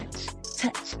enough to touch.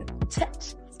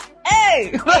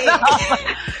 Hey!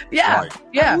 Yeah. Right.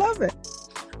 Yeah. I love it.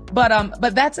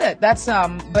 But that's it. That's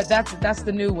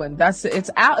the new one. It's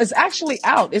out. It's actually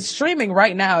out. It's streaming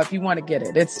right now if you want to get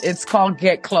it. It's called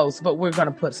Get Close, but we're going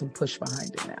to put some push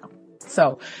behind it now.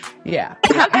 So, yeah.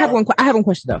 I have one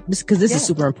question though, just because this is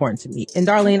super important to me. And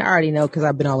Darlene, I already know because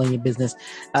I've been all in your business.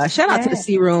 Shout out to the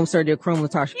C Room, Sergio Kroom,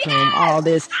 Latasha Kroom, all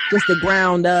this, just the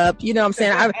ground up. You know what I'm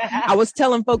saying? I was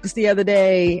telling Focus the other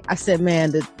day, I said,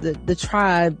 man, the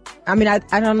tribe, I mean, I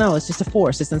don't know. It's just a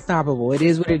force. It's unstoppable. It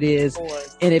is what it is.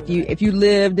 And if you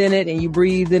lived in it and you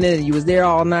breathed in it and you was there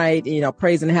all night,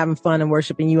 praising and having fun and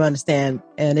worshiping, you understand.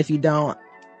 And if you don't,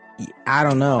 I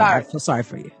don't know. Sorry. I feel sorry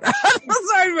for you. I feel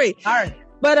sorry for you. All right.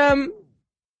 But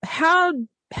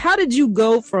how did you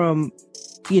go from,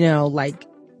 like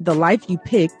the life you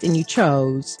picked and you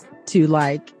chose to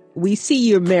like we see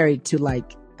you're married to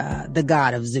like the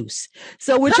god of Zeus.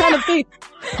 So we're trying to think.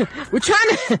 We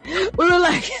were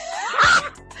like,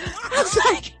 I was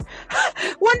like,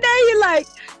 one day you're like,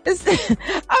 I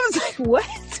was like, what?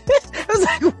 I was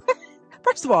like, what?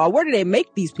 First of all, where do they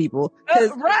make these people?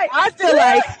 Right. I feel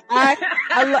like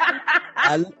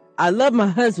I love my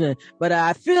husband, but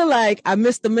I feel like I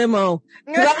missed the memo.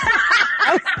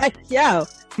 I was like, yo,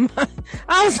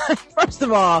 I was like, first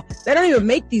of all, they don't even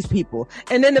make these people.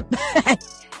 And then I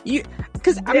mean,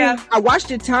 I watched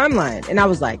your timeline and I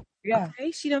was like,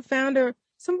 okay, she done found her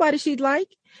somebody she'd like.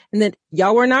 And then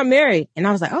y'all were not married. And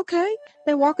I was like, okay,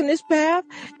 they're walking this path.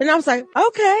 And I was like,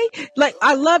 okay, like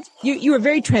I loved you. You were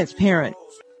very transparent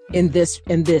in this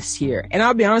here. And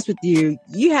I'll be honest with you,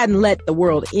 you hadn't let the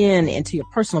world into your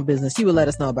personal business. You would let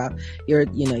us know about your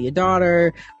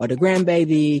daughter or the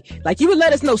grandbaby. Like you would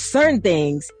let us know certain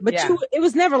things, but it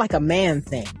was never like a man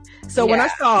thing. So when I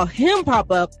saw him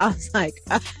pop up, I was like,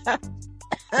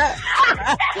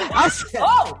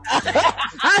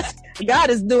 God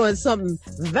is doing something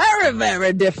very,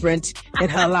 very different in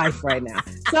her life right now.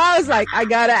 So I was like, I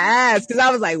gotta ask, because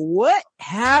I was like, what?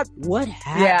 what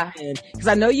happened? Because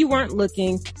I know you weren't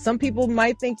looking. Some people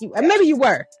might think you, maybe you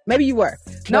were.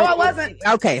 No, I wasn't.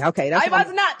 Okay. I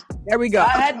was not. There we go. I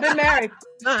had been married.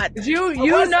 Not. You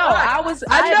know, I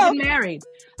had been married.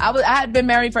 I had been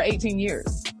married for 18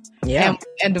 years. Yeah.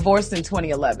 And divorced in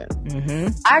 2011. Mm-hmm.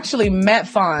 I actually met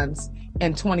Fonz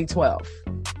in 2012.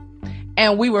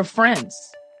 And we were friends.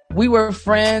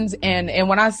 And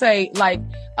when I say like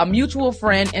a mutual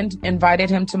friend invited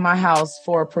him to my house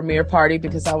for a premiere party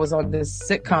because I was on this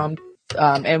sitcom,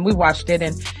 and we watched it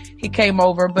and he came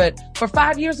over, but for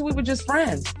 5 years we were just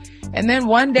friends. And then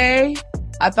one day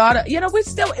I thought,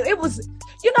 it was,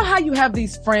 you know how you have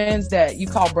these friends that you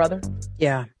call brother?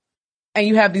 Yeah. And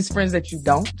you have these friends that you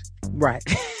don't? Right.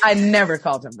 I never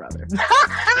called him brother.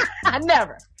 I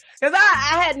never. Because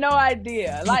I had no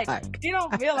idea. Like, you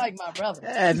don't feel like my brother.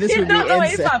 This would be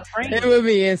incest. It would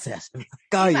be incest.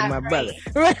 Call you my brother.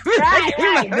 Right.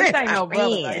 This ain't no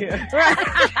brother right here.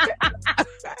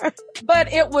 Right.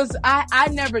 But it was, I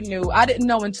never knew. I didn't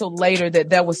know until later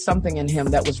that there was something in him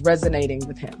that was resonating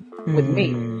with him, with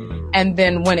me. And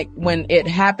then when it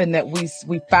happened that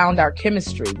we found our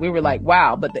chemistry, we were like,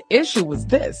 wow. But the issue was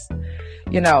this,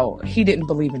 he didn't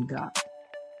believe in God.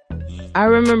 I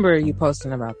remember you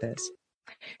posting about this.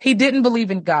 He didn't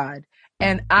believe in God.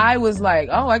 And I was like,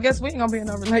 oh, I guess we ain't gonna be in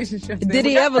a relationship. Did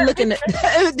he ever look in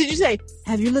the, did you say,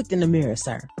 have you looked in the mirror,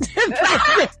 sir?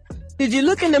 Did you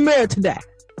look in the mirror today?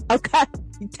 Okay.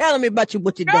 You telling me about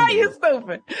what you're doing. Girl, you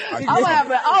stupid.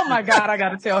 Oh my God, I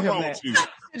gotta tell him that.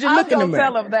 Did you look in the mirror?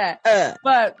 Tell him that.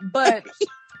 But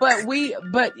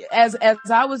as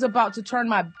I was about to turn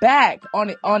my back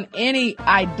on any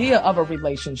idea of a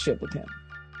relationship with him,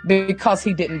 because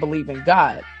he didn't believe in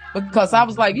God. Because I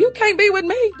was like, you can't be with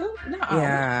me. No.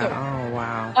 Yeah. Oh,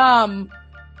 wow.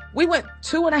 We went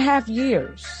 2.5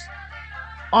 years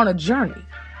on a journey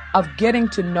of getting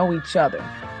to know each other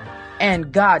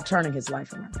and God turning his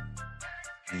life around.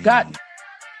 God,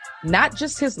 not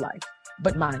just his life,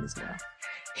 but mine as well.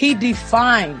 He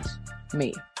defined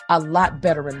me a lot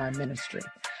better in my ministry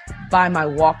by my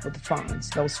walk with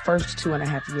Fonz, those first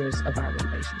 2.5 years of our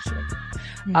relationship.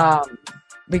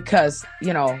 Because,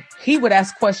 he would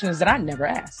ask questions that I never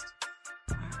asked,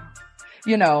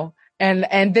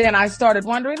 and then I started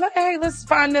wondering, like, hey, let's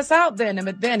find this out then.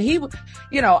 But then he would,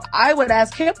 I would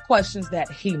ask him questions that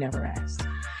he never asked.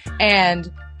 And,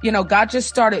 God just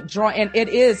started drawing, and it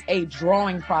is a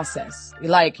drawing process.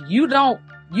 Like you don't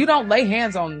lay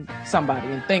hands on somebody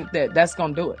and think that that's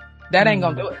going to do it. That ain't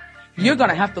going to do it. You're going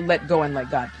to have to let go and let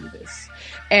God do this.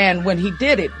 And when he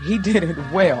did it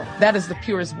well. That is the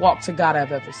purest walk to God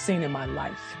I've ever seen in my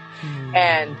life.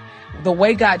 And the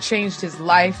way God changed his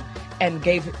life and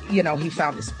gave, he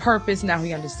found his purpose. Now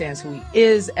he understands who he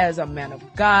is as a man of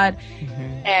God.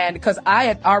 And because I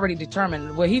had already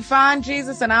determined, well, he find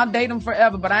Jesus and I'll date him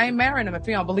forever, but I ain't marrying him if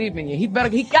he don't believe in you. He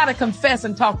got to confess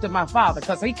and talk to my father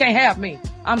because he can't have me.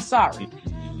 I'm sorry.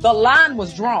 The line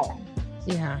was drawn.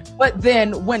 Yeah. But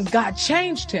then when God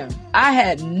changed him, I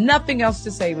had nothing else to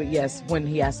say but yes when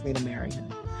he asked me to marry him.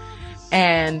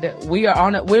 And we're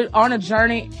on a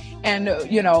journey. And,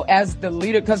 as the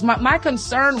leader, because my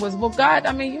concern was, well, God,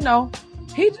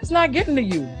 he's just not getting to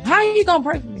you. How are you going to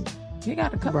pray for me? You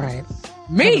got to come. Right.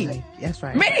 Me. That's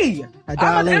right. Me. A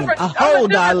Darlene. A whole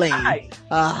Darlene.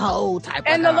 A whole type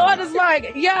and of the Lord is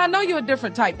like, yeah, I know you're a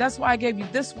different type. That's why I gave you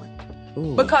this one.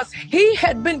 Ooh. Because he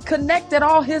had been connected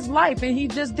all his life and he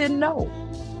just didn't know.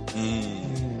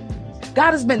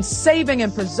 God has been saving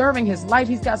and preserving his life.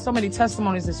 He's got so many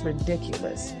testimonies, it's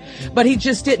ridiculous. But he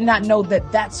just did not know that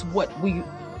that's what we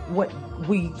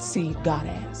see God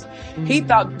as. He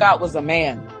thought God was a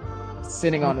man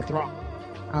sitting on the throne.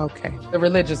 Okay. The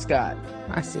religious God.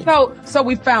 I see. So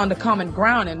we found a common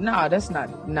ground, and that's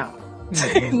not. Nah,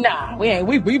 we ain't.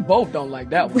 We both don't like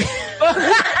that one.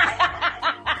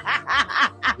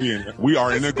 We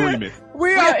are in agreement.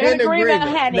 We are in agreement,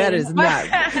 honey. That is not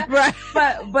right.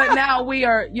 But now we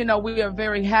are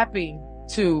very happy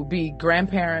to be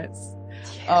grandparents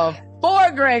of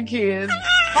 4 grandkids,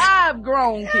 5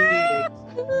 grown kids,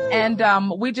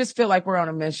 and we just feel like we're on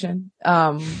a mission,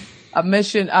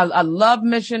 a love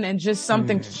mission, and just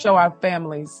something to show our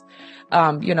families.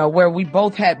 Where we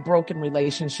both had broken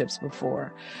relationships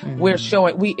before. We're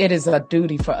showing, it is a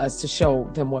duty for us to show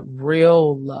them what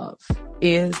real love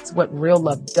is, what real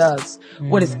love does,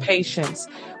 what is patience,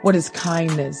 what is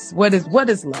kindness, what is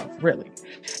love, really.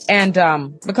 And,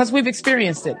 because we've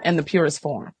experienced it in the purest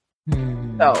form.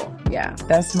 So yeah,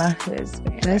 that's my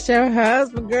husband. That's your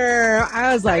husband, girl.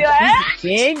 I was like, she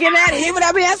ain't getting out of here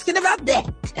without me asking about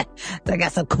that. So I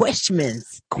got some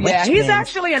questions. Yeah, he's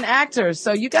actually an actor,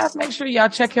 so you guys make sure y'all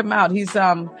check him out. He's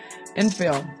in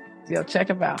film. So check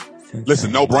him out.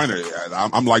 Listen, no brainer.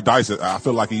 I'm like Dice. I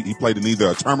feel like he played in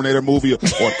either a Terminator movie or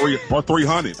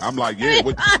 300. I'm like, yeah.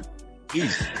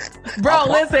 Bro,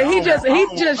 listen, he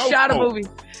just shot a movie.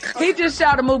 He just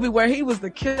shot a movie where he was the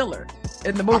killer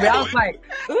in the movie. I was like,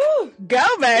 ooh, go,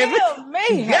 baby. Kill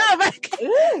me. Go,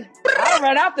 baby. I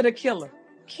ran after the killer.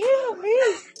 Kill me.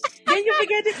 Then you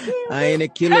forget to kill me. I ain't a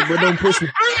killer, but don't push me.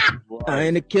 I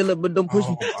ain't a killer, but don't push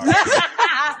me.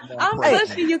 I'm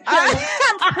pushing you, killer.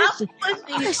 I'm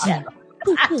pushing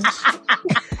you.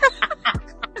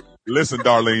 Listen,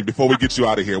 Darlene, before we get you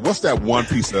out of here, what's that one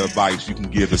piece of advice you can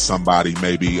give to somebody,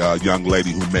 maybe a young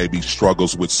lady who maybe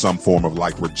struggles with some form of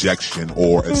like rejection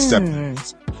or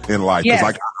acceptance in life? Because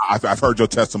like I've heard your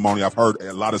testimony. I've heard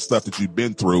a lot of stuff that you've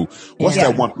been through. What's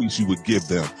that one piece you would give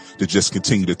them to just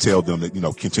continue to tell them that,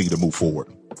 continue to move forward?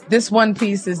 This one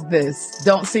piece is this.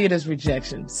 Don't see it as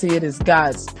rejection. See it as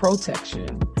God's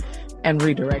protection and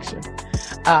redirection.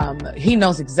 He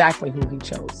knows exactly who he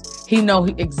chose. He knows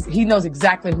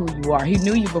exactly who you are. He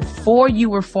knew you before you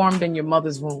were formed in your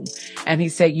mother's womb. And he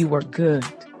said you were good.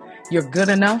 You're good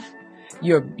enough.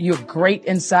 You're great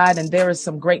inside, and there is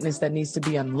some greatness that needs to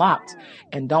be unlocked.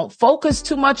 And don't focus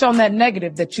too much on that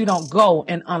negative that you don't go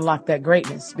and unlock that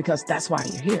greatness, because that's why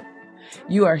you're here.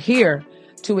 You are here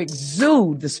to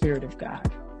exude the Spirit of God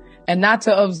and not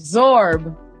to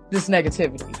absorb this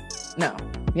negativity. No,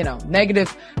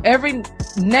 negative, every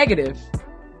negative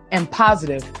and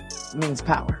positive means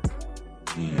power.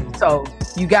 So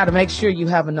you got to make sure you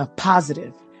have enough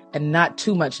positive and not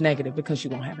too much negative, because you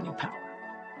won't have any power.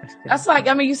 That's like,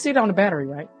 you see it on the battery,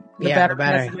 right? The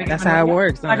battery. That's how it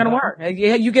works. It's not going to work.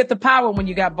 You get the power when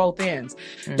you got both ends.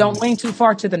 Don't lean too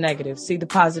far to the negative. See the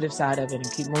positive side of it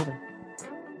and keep moving.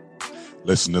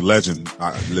 Listen, the legend.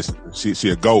 Listen, she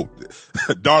a GOAT.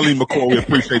 Darlene McCoy, we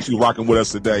appreciate you rocking with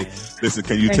us today. Listen,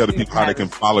 can you tell the people how they can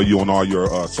follow you on all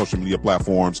your social media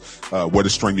platforms, where to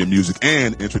stream your music,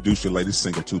 and introduce your latest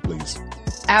single too, please?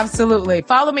 Absolutely.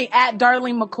 Follow me at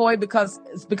Darlene McCoy,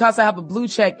 because I have a blue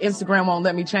check. Instagram won't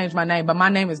let me change my name, but my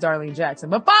name is Darlene Jackson.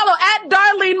 But follow at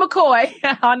Darlene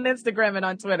McCoy on Instagram and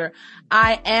on Twitter.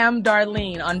 I am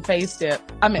Darlene on Facebook.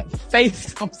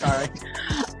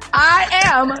 I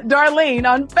am Darlene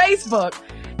on Facebook.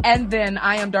 And then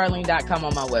I am Darlene.com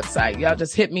on my website. Y'all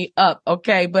just hit me up.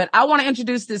 Okay. But I want to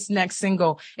introduce this next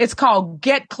single. It's called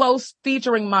Get Close,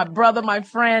 featuring my brother, my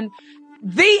friend,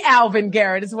 the Alvin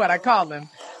Garrett is what I call him.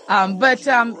 But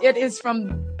it is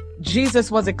from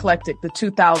Jesus Was Eclectic, the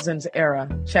 2000s era.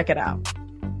 Check it out.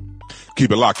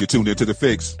 Keep it locked. You're tuned into The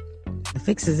Fix. The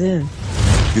Fix is in.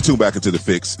 You tune back into The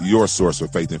Fix, your source for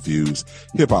faith-infused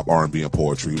hip-hop, R&B, and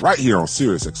poetry, right here on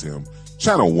SiriusXM,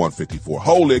 channel 154,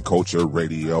 Holy Culture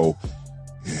Radio.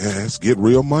 Yes, Get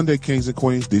Real Monday, kings and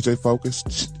queens. DJ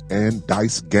Focus and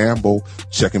Dice Gamble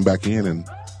checking back in, and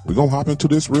we're going to hop into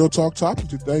this real talk topic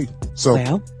today. So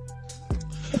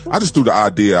I just threw the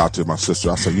idea out to my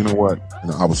sister. I said, you know what?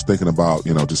 I was thinking about,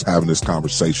 just having this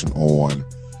conversation on,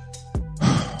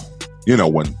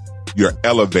 when you're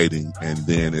elevating, and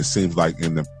then it seems like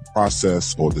in the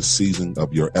process or the season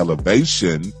of your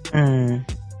elevation,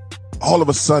 all of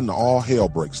a sudden all hell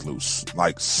breaks loose.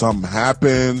 Like something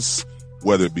happens,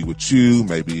 whether it be with you,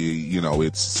 maybe,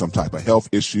 it's some type of health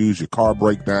issues, your car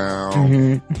breakdown,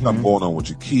 something going on with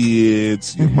your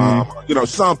kids, your mom,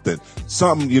 something,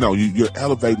 you're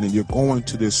elevating, and you're going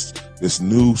to this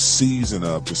new season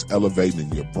of just elevating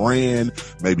in your brand,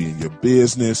 maybe in your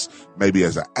business, maybe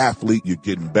as an athlete, you're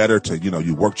getting better to,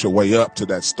 you worked your way up to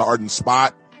that starting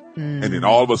spot. And then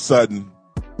all of a sudden,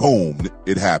 boom,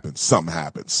 it happens. Something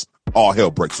happens. All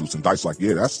hell breaks loose, and Dice like,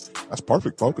 yeah, that's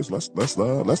perfect. Focus. Let's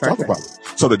talk about it.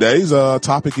 So today's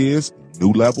topic is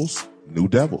new levels, new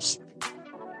devils.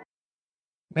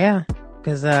 Yeah,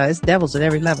 because it's devils at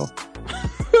every level.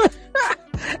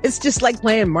 It's just like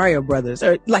playing Mario Brothers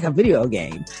or like a video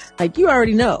game. Like, you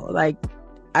already know, like,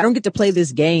 I don't get to play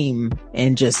this game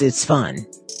and just, it's fun.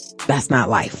 That's not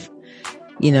life.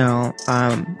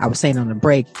 I was saying on the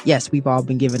break, yes, we've all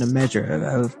been given a measure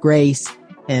of grace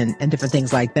and different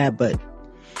things like that. But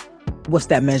what's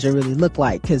that measure really look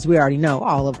like? Because we already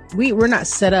know we're not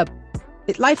set up.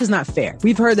 Life is not fair.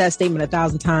 We've heard that statement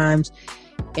 1,000 times.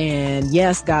 And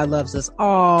yes, God loves us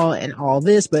all and all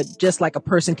this, but just like a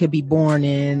person could be born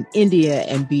in India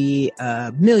and be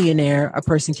a millionaire, a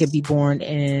person could be born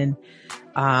in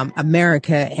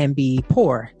America and be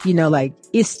poor. You know, like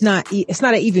it's not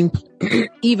an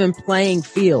even playing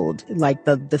field, like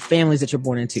the families that you're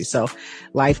born into. So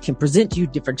life can present you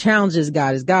different challenges.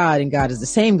 God is God, and God is the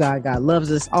same God. God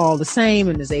loves us all the same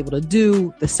and is able to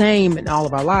do the same in all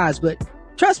of our lives. But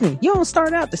trust me, you don't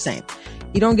start out the same.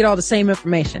 You don't get all the same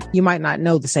information. You might not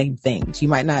know the same things. You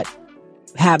might not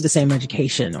have the same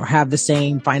education or have the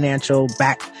same financial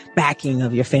backing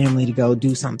of your family to go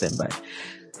do something. But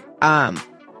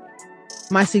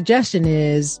my suggestion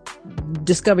is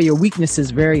discover your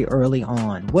weaknesses very early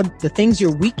on. What the things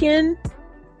you're weak in,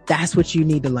 that's what you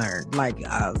need to learn. Like,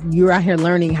 you're out here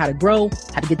learning how to grow,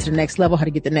 how to get to the next level, how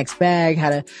to get the next bag, how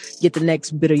to get the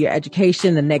next bit of your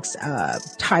education, the next,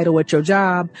 title at your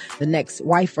job, the next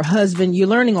wife or husband. You're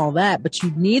learning all that, but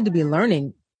you need to be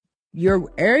learning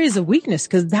your areas of weakness,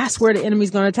 because that's where the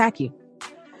enemy's going to attack you.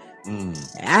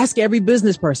 Ask every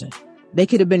business person. They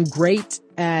could have been great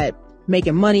at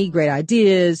making money, great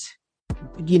ideas.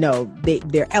 You know,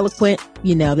 they're eloquent.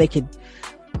 You know, they could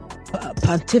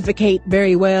pontificate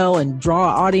very well and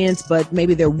draw an audience, but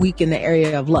maybe they're weak in the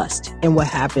area of lust. And what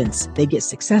happens? They get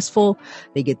successful.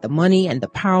 They get the money and the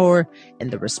power and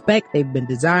the respect they've been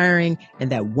desiring. And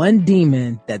that one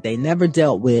demon that they never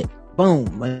dealt with,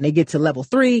 boom, when they get to level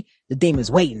 3, the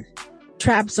demon's waiting.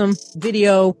 Traps them,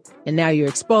 video, and now you're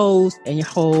exposed and your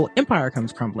whole empire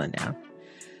comes crumbling down.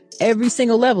 Every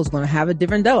single level is going to have a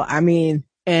different devil. I mean,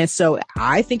 and so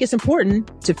I think it's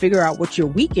important to figure out what you're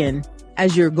weak in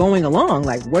as you're going along.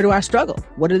 Like, where do I struggle?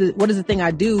 What is the thing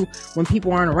I do when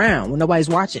people aren't around, when nobody's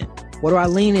watching? What do I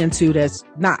lean into that's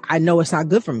not, I know it's not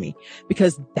good for me?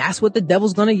 Because that's what the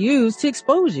devil's going to use to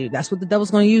expose you. That's what the devil's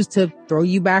going to use to throw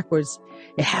you backwards.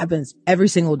 It happens every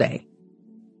single day.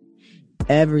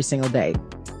 Every single day.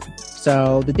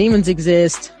 So the demons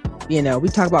exist. You know, we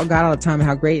talk about God all the time and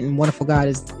how great and wonderful God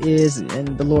is,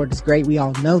 and the Lord is great. We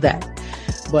all know that.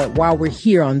 But while we're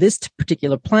here on this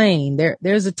particular plane,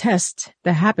 there's a test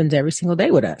that happens every single day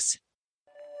with us.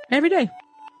 Every day.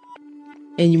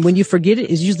 And when you forget it,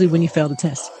 is usually when you fail the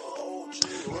test.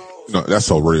 You know, that's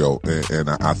so real. And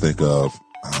I think of,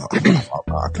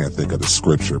 I can't think of the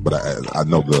scripture, but I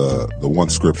know the one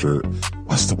scripture.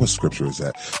 What scripture is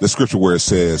that? The scripture where it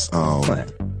says, oh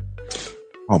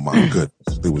my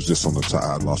goodness, it was just on the top.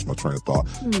 I lost my train of thought.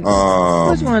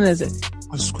 Which one is it?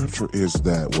 What scripture is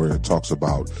that where it talks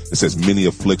about, it says many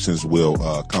afflictions will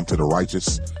come to the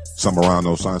righteous, some around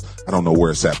those signs. I don't know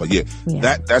where it's at, but yeah.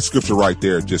 That scripture right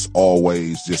there just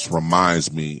always just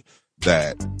reminds me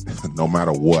that no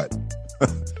matter what,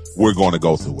 we're going to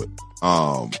go through it.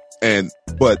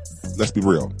 But let's be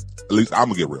real. At least I'm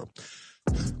gonna get real.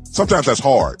 Sometimes that's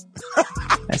hard.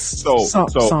 That's Psalm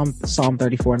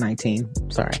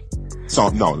 34:19. Sorry.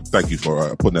 No, thank you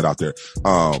for putting that out there.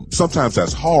 Sometimes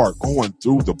that's hard going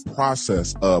through the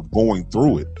process of going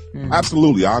through it.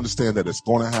 Absolutely. I understand that it's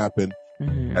going to happen,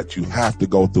 that you have to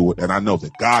go through it. And I know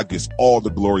that God gets all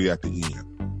the glory at the end.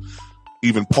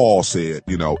 Even Paul said,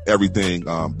 you know, everything,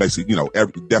 basically, you know,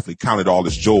 definitely counted all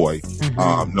his joy,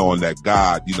 knowing that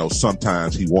God, you know,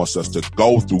 sometimes he wants us to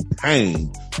go through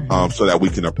pain, so that we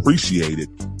can appreciate it,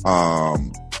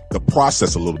 the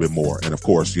process a little bit more. And of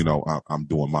course, you know, I'm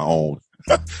doing my own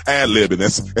ad-libbing,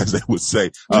 as they would say.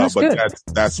 But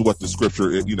that's what the scripture,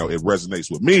 you know, it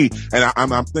resonates with me. And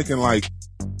I'm thinking like,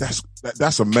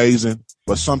 that's amazing.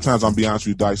 But sometimes I'm be honest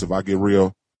with you, Dice, if I get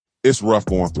real, it's rough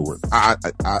going through it. I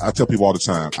tell people all the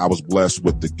time, I was blessed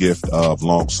with the gift of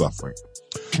long suffering.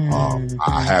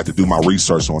 I had to do my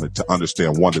research on it to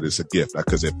understand, one, that it's a gift.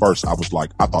 Because at first I was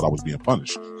like, I thought I was being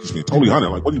punished. Just being totally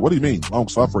honest. Like, what do you mean? Long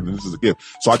suffering and this is a gift.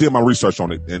 So I did my research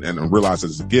on it and realized that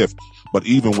it's a gift. But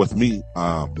even with me,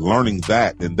 learning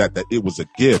that and that it was a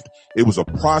gift, it was a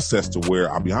process to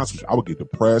where, I'll be honest with you, I would get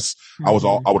depressed. I would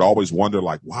always wonder,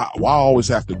 like, why I always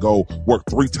have to go work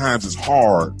 3 times as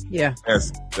hard,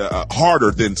 as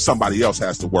harder than somebody else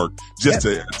has to work just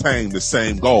to attain the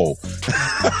same goal.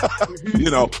 You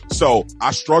know, so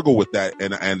I struggle with that.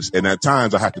 And at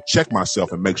times I have to check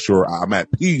myself and make sure I'm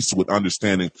at peace with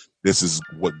understanding this is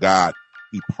what God,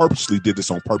 he purposely did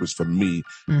this on purpose for me.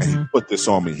 And he put this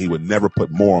on me. He would never put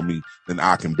more on me than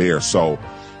I can bear. So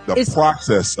the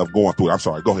process of going through it, I'm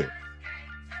sorry, go ahead.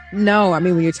 No, I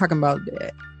mean, when you're talking about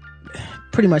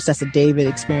pretty much that's a David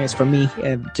experience for me,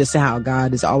 just how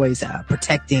God is always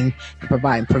protecting and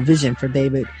providing provision for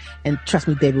David. And trust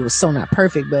me, David was so not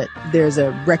perfect, but there's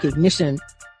a recognition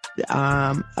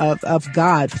of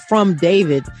God from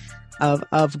David,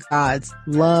 of God's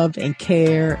love and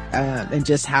care, and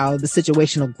just how the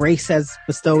situational grace has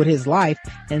bestowed his life.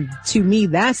 And to me,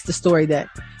 that's the story that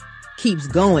keeps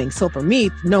going. So for me,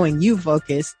 knowing you,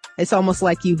 Focus, it's almost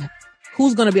like you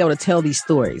who's going to be able to tell these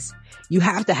stories? You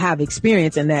have to have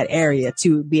experience in that area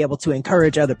to be able to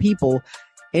encourage other people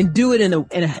and do it in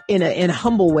a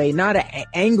humble way, not an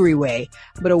angry way,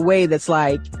 but a way that's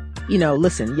like, you know,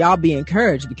 listen, y'all be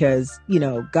encouraged because, you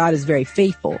know, God is very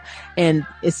faithful. And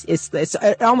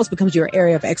it almost becomes your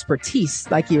area of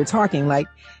expertise. Like you were talking, like,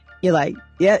 you're like,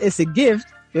 yeah, it's a gift.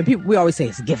 And we always say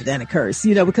it's a gift and a curse,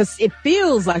 you know, because it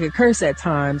feels like a curse at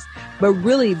times, but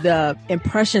really the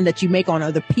impression that you make on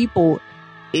other people,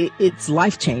 it's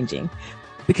life changing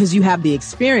because you have the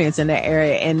experience in that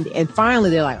area. And finally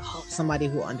they're like, oh, somebody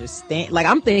who understands. Like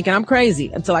I'm thinking I'm crazy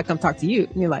until I come talk to you.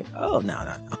 And you're like, oh,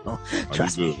 no.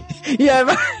 Trust me.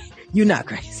 Yeah, you're not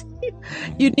crazy.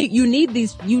 You need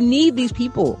these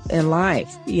people in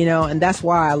life, you know, and that's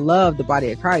why I love the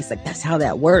body of Christ. Like that's how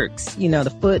that works. You know, the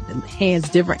foot and the hands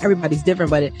different. Everybody's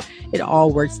different, but it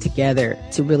all works together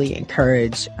to really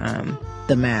encourage,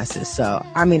 the masses. So,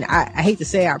 I mean, I hate to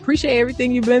say I appreciate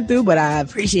everything you've been through, but I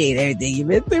appreciate everything you've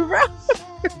been through, bro.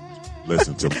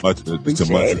 Listen, too much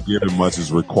is given, much is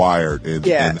required. And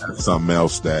that's something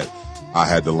else that I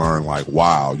had to learn, like,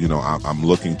 wow, you know, I'm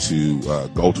looking to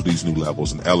go to these new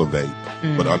levels and elevate.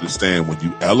 But understand when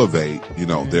you elevate, you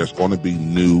know, there's going to be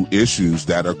new issues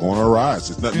that are going to arise.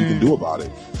 There's nothing you can do about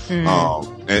it.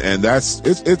 And that's,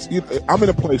 I'm in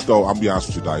a place though, I'll be honest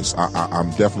with you, Dice.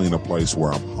 I'm definitely in a place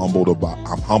where I'm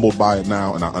humbled by it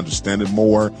now and I understand it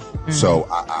more. So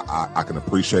I can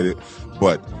appreciate it.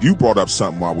 But you brought up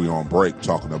something while we were on break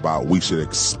talking about we should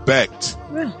expect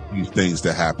these things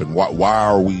to happen.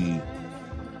 Why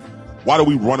do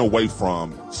we run away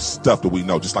from stuff that we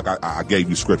know? Just like I gave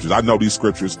you scriptures. I know these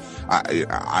scriptures.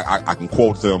 I can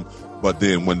quote them, but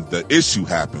then when the issue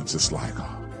happens, it's like, oh.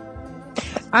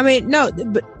 I mean, no,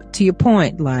 but to your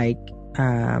point, like,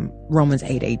 Romans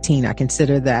 8:18, I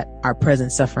consider that our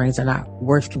present sufferings are not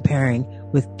worth comparing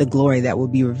with the glory that will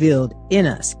be revealed in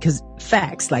us. Cause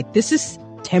facts, like this is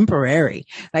temporary.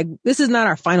 Like this is not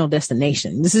our final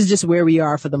destination. This is just where we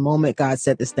are for the moment God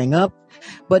set this thing up.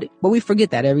 But we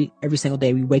forget that every single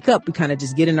day we wake up, we kind of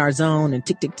just get in our zone and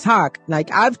tick, tick, tock.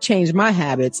 Like I've changed my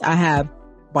habits. I have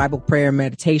Bible prayer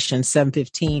meditation, 7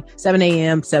 a.m.,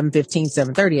 7:15,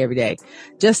 7:30 every day,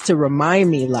 just to remind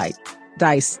me, like,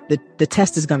 Dice, the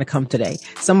test is going to come today.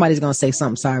 Somebody's going to say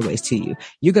something sideways to you.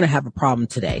 You're going to have a problem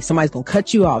today. Somebody's going to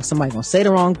cut you off. Somebody's going to say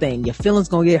the wrong thing. Your feelings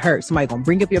going to get hurt. Somebody's going to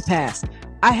bring up your past.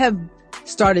 I have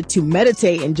started to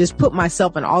meditate and just put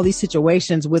myself in all these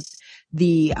situations with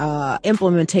the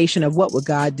implementation of what would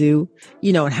God do,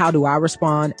 you know, and how do I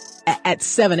respond at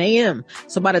 7 a.m.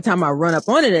 So by the time I run up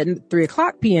on it at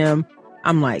 3:00 p.m.,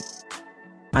 I'm like,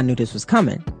 I knew this was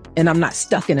coming. And I'm not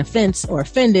stuck in a fence or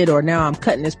offended, or now I'm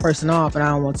cutting this person off and I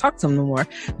don't want to talk to them no more.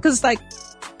 Because it's like,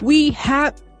 we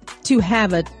have to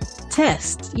have a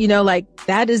test, you know, like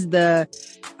that is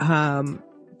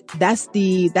that's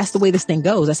the way this thing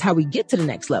goes. That's how we get to the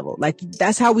next level. Like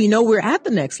that's how we know we're at the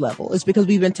next level. It's because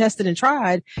we've been tested and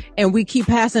tried and we keep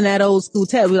passing that old school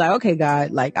test. We're like, okay,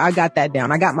 God, like I got that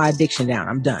down. I got my addiction down.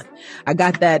 I'm done. I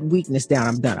got that weakness down.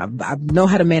 I'm done. I know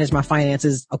how to manage my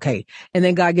finances. Okay. And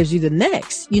then God gives you the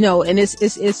next, you know, and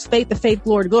it's faith to faith,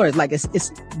 glory to glory. It's like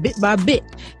it's bit by bit.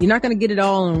 You're not going to get it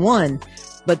all in one.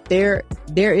 But there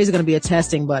is going to be a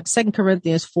testing. But 2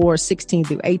 Corinthians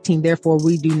 4:16-18, therefore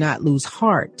we do not lose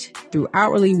heart. Through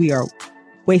outwardly we are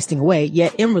wasting away,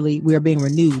 yet inwardly we are being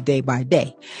renewed day by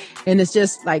day. And it's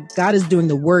just like God is doing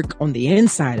the work on the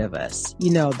inside of us. You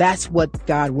know, that's what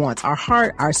God wants. Our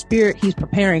heart, our spirit, he's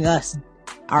preparing us,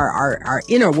 our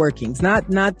inner workings,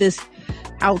 not this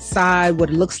outside, what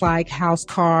it looks like, house,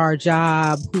 car,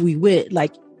 job, who we with,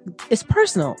 like, it's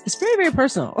personal. It's very, very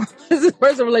personal. It's a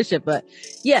personal relationship. But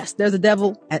yes, there's a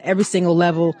devil at every single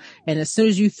level. And as soon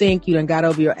as you think you done got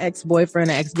over your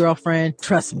ex-boyfriend or ex-girlfriend,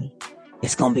 trust me,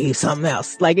 it's going to be something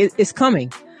else. Like it's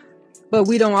coming. But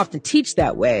we don't often teach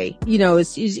that way. You know,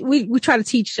 we try to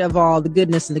teach of all the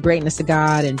goodness and the greatness of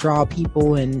God and draw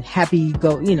people and happy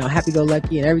go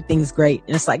lucky and everything's great.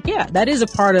 And it's like, yeah, that is a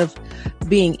part of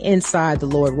being inside the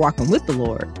Lord, walking with the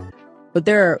Lord. But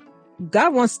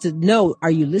God wants to know, are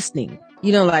you listening?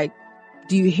 You know, like,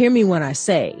 do you hear me when I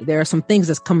say there are some things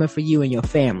that's coming for you and your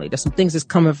family? There's some things that's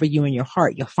coming for you in your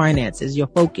heart, your finances, your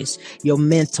focus, your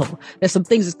mental. There's some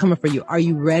things that's coming for you. Are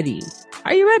you ready?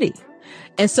 Are you ready?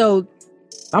 And so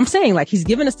I'm saying, like, he's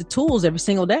giving us the tools every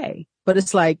single day, but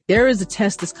it's like there is a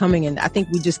test that's coming. And I think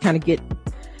we just kind of get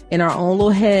in our own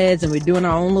little heads and we're doing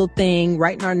our own little thing,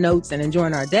 writing our notes and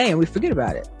enjoying our day. And we forget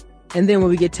about it. And then when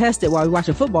we get tested while we're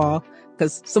watching football,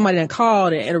 because somebody done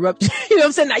called and interrupted, you know what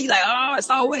I'm saying? Now you're like, oh,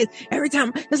 it's always, every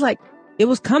time. It's like, it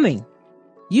was coming.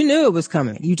 You knew it was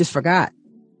coming. You just forgot.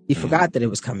 You forgot that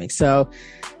it was coming. So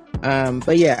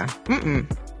But yeah,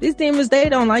 these demons, they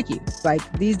don't like you.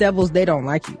 Like these devils, they don't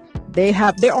like you.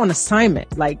 They're on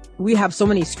assignment. Like we have so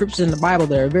many scriptures in the Bible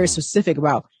that are very specific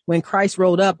about when Christ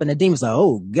rolled up and the demons like,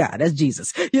 oh God, that's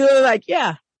Jesus. You know, like,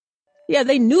 yeah,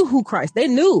 they knew who Christ, they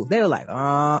knew. They were like,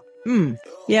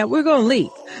 yeah, we're going to leave.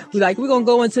 We're going to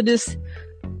go into this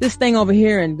thing over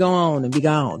here and go on and be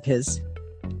gone. Cause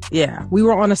yeah, we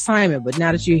were on assignment, but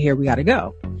now that you're here, we got to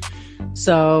go.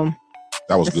 So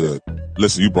that was good.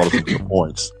 Listen, you brought up some good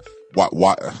points.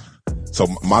 Why? So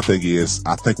my thing is,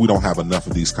 I think we don't have enough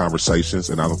of these conversations,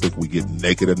 and I don't think we get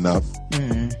naked enough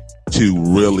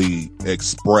to really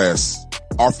express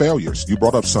our failures. You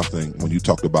brought up something when you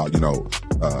talked about,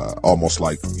 almost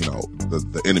like,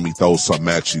 the enemy throws something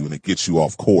at you and it gets you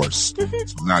off course. So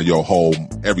now your whole,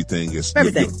 everything.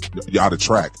 You're out of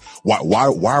track. Why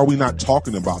are we not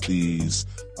talking about these,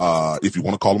 if you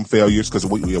want to call them failures, because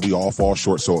we all fall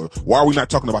short. So why are we not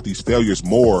talking about these failures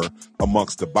more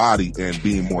amongst the body and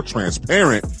being more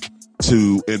transparent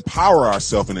to empower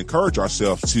ourselves and encourage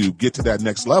ourselves to get to that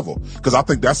next level? Because I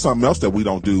think that's something else that we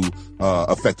don't do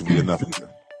effectively enough either.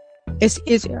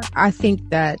 I think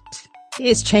that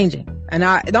it's changing. And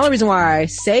the only reason why I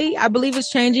say I believe it's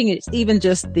changing is even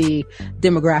just the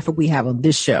demographic we have on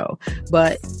this show.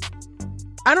 But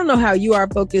I don't know how you are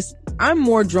focused. I'm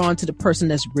more drawn to the person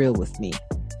that's real with me.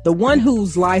 The one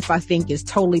whose life I think is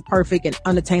totally perfect and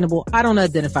unattainable. I don't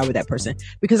identify with that person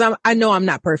because I know I'm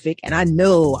not perfect and I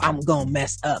know I'm going to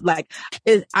mess up. Like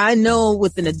I know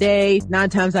within a day, 9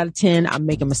 times out of 10, I'm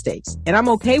making mistakes and I'm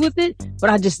okay with it, but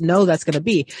I just know that's going to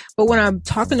be. But when I'm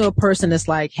talking to a person that's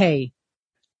like, hey,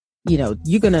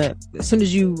 you're gonna, as soon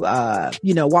as you,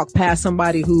 walk past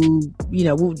somebody who,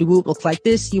 whoop looks like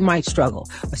this, you might struggle.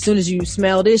 As soon as you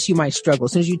smell this, you might struggle.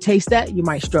 As soon as you taste that, you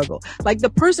might struggle. Like the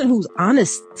person who's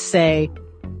honest say,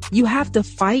 you have to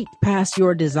fight past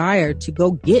your desire to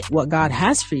go get what God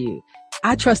has for you.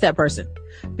 I trust that person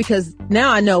because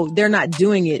now I know they're not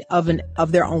doing it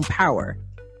of their own power.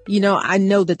 I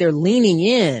know that they're leaning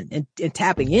in and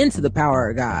tapping into the power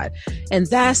of God. And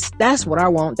that's what I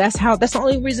want. That's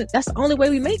the only way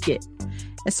we make it.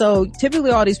 And so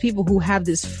typically all these people who have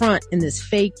this front and this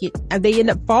fake, they end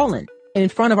up falling in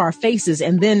front of our faces.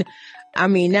 And then,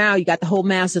 now you got the whole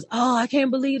masses. Oh, I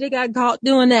can't believe they got caught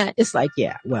doing that. It's like,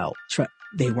 yeah, well,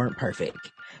 they weren't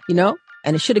perfect, and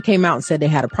it should have came out and said they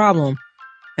had a problem.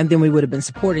 And then we would have been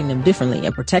supporting them differently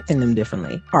and protecting them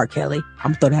differently. R. Kelly,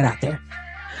 I'm gonna throw that out there.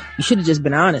 You should have just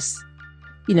been honest,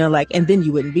 and then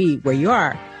you wouldn't be where you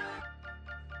are.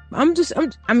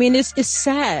 It's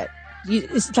sad.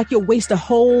 It's like you'll waste a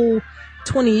whole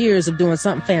 20 years of doing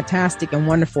something fantastic and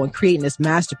wonderful and creating this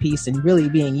masterpiece and really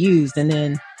being used. And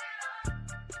then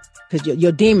because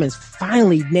your demons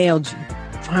finally nailed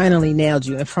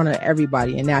you in front of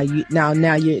everybody. And now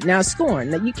you're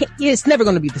scorned. You can't, it's never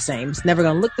going to be the same. It's never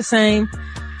going to look the same.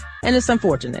 And it's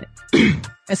unfortunate.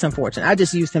 It's unfortunate. I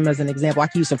just used him as an example. I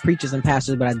can use some preachers and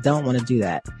pastors, but I don't want to do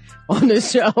that on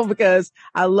this show because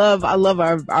I love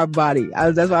our body.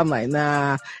 That's why I'm like,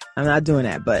 nah, I'm not doing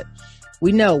that. But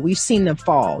we've seen them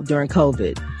fall during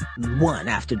COVID, one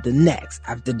after the next,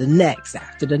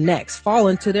 fall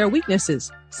into their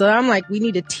weaknesses. So I'm like, we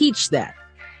need to teach that.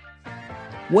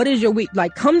 What is your weak?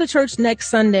 Like, come to church next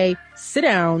Sunday, sit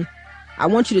down. I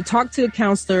want you to talk to a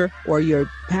counselor or your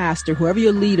pastor, whoever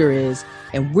your leader is,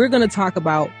 and we're going to talk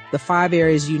about the 5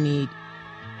 areas you need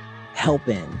help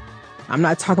in. I'm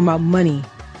not talking about money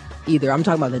either. I'm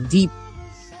talking about the deep.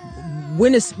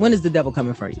 When is the devil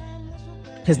coming for you?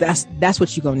 Because that's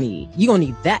what you're going to need. You're going to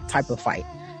need that type of fight.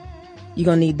 You're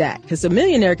going to need that because a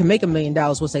millionaire can make $1 million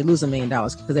once they lose $1 million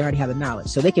because they already have the knowledge.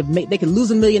 So they can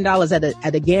lose $1 million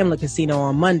at a gambling casino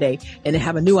on Monday and then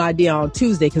have a new idea on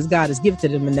Tuesday because God has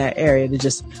gifted them in that area to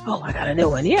just, I got a new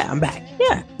one. Yeah, I'm back.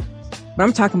 Yeah. But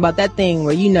I'm talking about that thing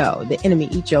where the enemy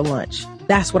eat your lunch.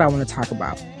 That's what I want to talk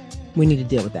about. We need to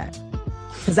deal with that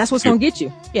because that's what's going to get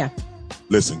you. Yeah.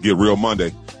 Listen, get real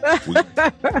Monday. You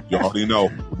already know.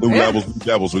 New levels, new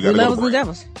devils. We got to go. New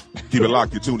devils. Keep it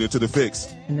locked. You're tuned into The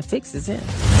Fix. And The Fix is in.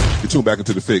 You're tuned back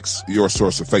into The Fix, your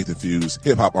source of faith-infused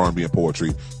hip-hop, R&B, and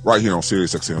poetry, right here on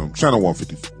Sirius XM, Channel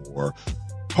 154,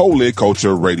 Holy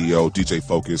Culture Radio, DJ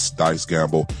Focus, Dice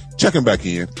Gamble. Checking back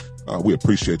in. We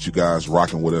appreciate you guys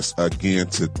rocking with us again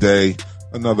today.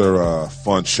 Another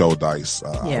fun show, Dice.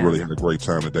 I really had a great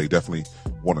time today. Definitely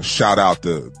want to shout out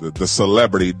the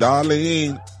celebrity,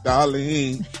 Darlene.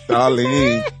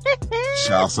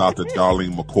 Shouts out to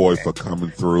Darlene McCoy for coming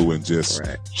through and just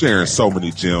sharing so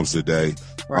many gems today.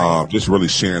 Just really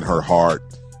sharing her heart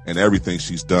and everything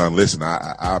she's done. Listen,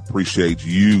 I appreciate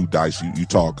you, Dice. You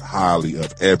talk highly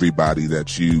of everybody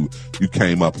that you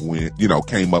came up with,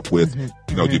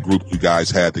 your group you guys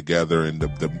had together, and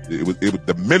it was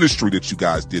the ministry that you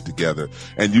guys did together,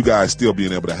 and you guys still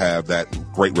being able to have that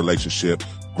great relationship,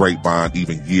 great bond,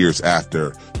 even years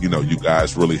after, you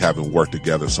guys really haven't worked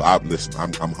together. So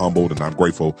I'm humbled and I'm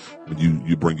grateful when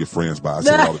you bring your friends by. I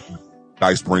say all the time,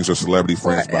 Dice brings her celebrity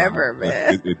friends Whatever, by.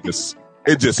 Man.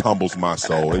 It just humbles my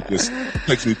soul. It just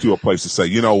takes me to a place to say,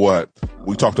 you know what?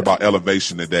 We talked about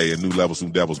elevation today and new levels, new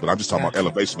devils, but I'm just talking about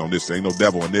elevation on this. There ain't no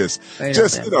devil in this.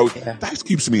 Dice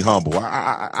keeps me humble.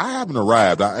 I haven't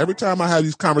arrived. Every time I have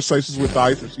these conversations with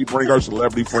Dice and she bring her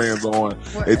celebrity friends on,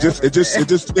 it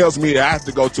just tells me I have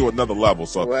to go to another level.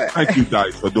 So thank you,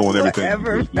 Dice, for doing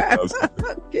everything.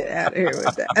 Get out of here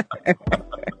with that.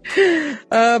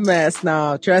 Oh, mess.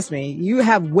 No, trust me. You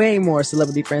have way more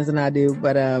celebrity friends than I do,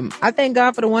 but I thank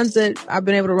God for the ones that I've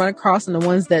been able to run across and the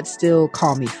ones that still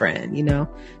call me friend.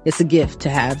 It's a gift to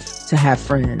have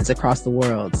friends across the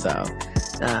world. So,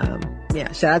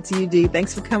 shout out to you, D.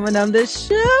 Thanks for coming on the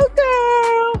show,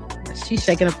 girl. She's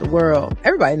shaking up the world.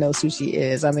 Everybody knows who she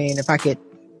is. I mean, if I could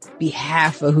be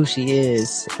half of who she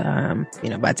is, by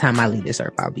the time I leave this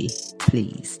earth, I'll be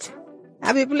pleased.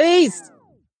 I'll be pleased.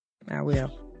 I will.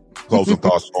 Closing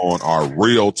thoughts on our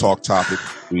real talk topic.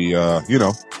 We,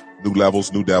 new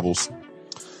levels, new devils.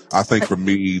 I think for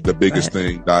me, the biggest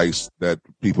thing, Dice, that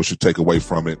people should take away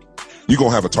from it, you're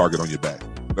going to have a target on your back.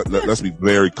 Let's be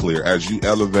very clear. As you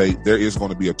elevate, there is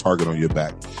going to be a target on your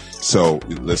back. So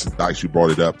listen, Dice, you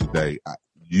brought it up today.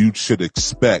 You should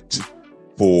expect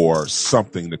for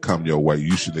something to come your way.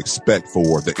 You should expect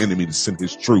for the enemy to send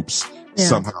his troops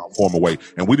somehow, form a way.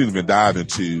 And we didn't even dive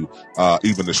into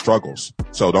even the struggles.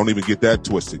 So don't even get that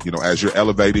twisted. As you're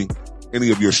elevating, any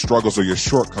of your struggles or your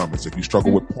shortcomings, if you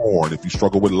struggle with porn, if you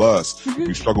struggle with lust, if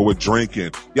you struggle with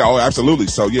drinking, absolutely.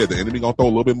 So the enemy gonna throw a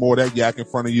little bit more of that yak in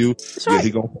front of you. Right. He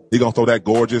gonna throw that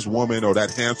gorgeous woman or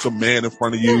that handsome man in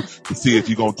front of you to see if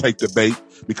you're gonna take the bait,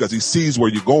 because he sees where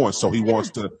you're going, so he wants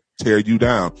to tear you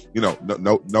down.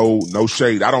 No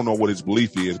shade. I don't know what his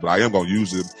belief is, but I am going to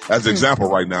use him as an example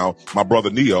right now. My brother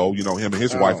Neo, him and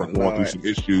his wife are going through some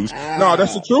issues. No,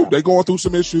 that's the truth. They're going through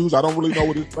some issues. I don't really know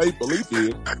what his faith belief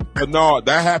is, but no,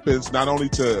 that happens not only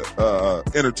to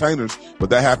entertainers, but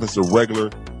that happens to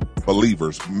regular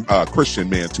believers,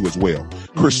 Christian men too as well.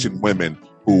 Christian women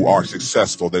who are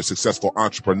successful. They're successful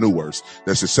entrepreneurs.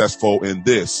 They're successful in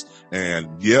this, and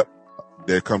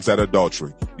there comes that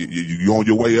adultery. You on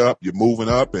your way up, you're moving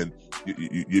up, and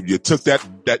you took that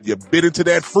you bit into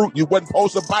that fruit you wasn't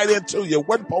supposed to bite into. You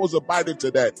wasn't supposed to bite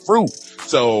into that fruit.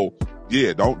 So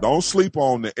don't sleep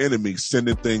on the enemy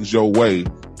sending things your way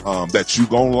that you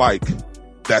gonna like,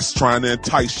 that's trying to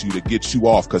entice you to get you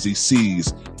off, because he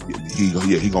sees he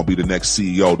gonna be the next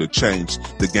CEO to change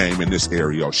the game in this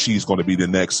area, or she's gonna be the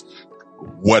next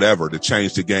whatever to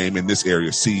change the game in this area,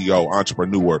 CEO,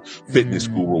 entrepreneur, fitness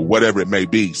guru, whatever it may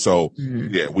be. So we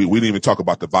didn't even talk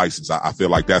about the vices. I feel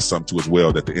like that's something too as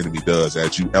well that the enemy does.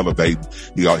 As you elevate,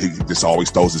 he just always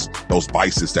throws those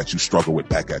vices that you struggle with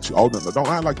back at you. Oh, no, don't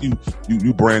act like you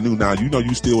brand new now.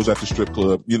 You still was at the strip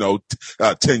club,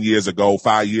 10 years ago,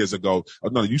 5 years ago.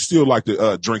 No, you still like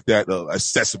to drink that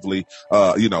excessively,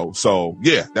 so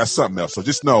that's something else. So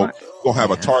just know you're gonna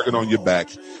have a target on your back.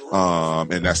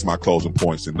 And that's my closing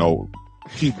points. And know,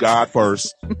 keep God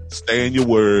first, stay in your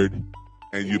word,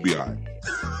 and you'll be all right.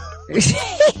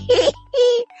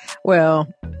 Well,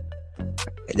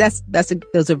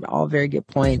 those are all very good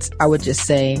points. I would just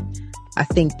say, I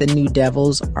think the new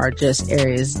devils are just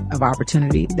areas of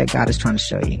opportunity that God is trying to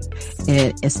show you.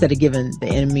 And instead of giving the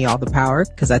enemy all the power,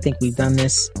 because I think we've done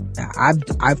this,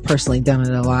 I've personally done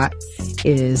it a lot,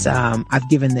 is I've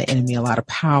given the enemy a lot of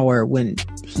power when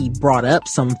he brought up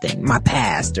something, my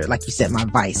past, or like you said, my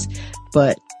vice.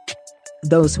 But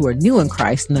those who are new in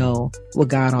Christ know, with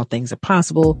God, all things are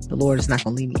possible. The Lord is not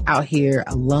going to leave me out here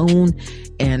alone.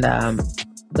 And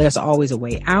there's always a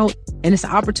way out, and it's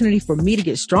an opportunity for me to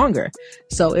get stronger.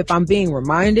 So if I'm being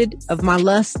reminded of my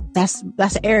lust, that's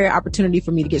an area of opportunity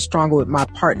for me to get stronger with my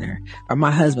partner or my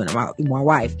husband or my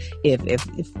wife. If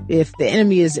the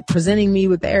enemy is presenting me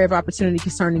with the area of opportunity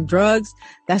concerning drugs,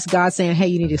 that's God saying, hey,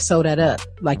 you need to sew that up.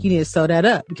 Like, you need to sew that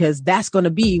up, because that's going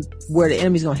to be where the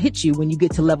enemy's going to hit you when you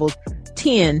get to level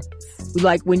 10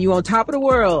 Like when you on top of the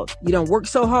world, you done work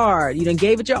so hard, you done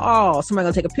gave it your all. Somebody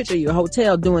gonna take a picture of your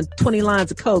hotel doing 20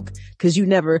 lines of coke because you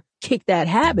never kicked that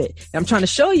habit. And I'm trying to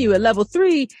show you at level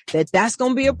 3 that that's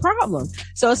gonna be a problem.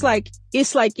 So it's like,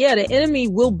 yeah, the enemy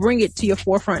will bring it to your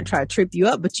forefront and try to trip you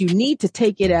up, but you need to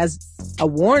take it as a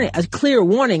warning, a clear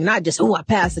warning, not just, oh, I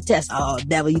passed the test. Oh,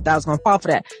 devil, you thought I was gonna fall for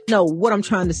that. No, what I'm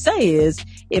trying to say is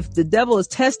if the devil is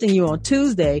testing you on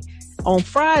Tuesday, on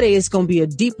Friday, it's going to be a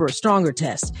deeper, stronger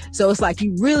test. So it's like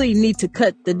you really need to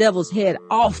cut the devil's head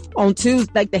off on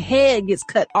Tuesday. Like the head gets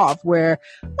cut off where,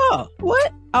 oh,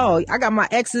 what? Oh, I got my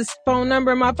ex's phone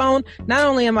number in my phone. Not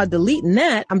only am I deleting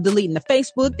that, I'm deleting the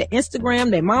Facebook, the Instagram,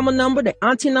 their mama number, the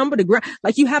auntie number,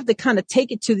 like you have to kind of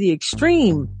take it to the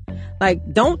extreme. Like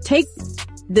don't take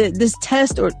this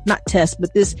test or not test,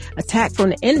 but this attack from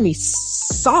the enemy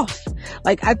soft.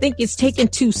 Like I think it's taken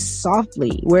too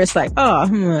softly where it's like, oh,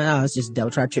 it's just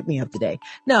devil trying to trip me up today.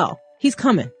 No, he's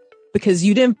coming because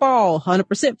you didn't fall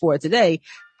 100% for it today.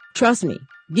 Trust me,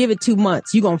 give it 2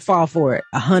 months. You're going to fall for it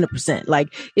 100%. Like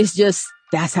it's just,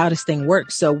 that's how this thing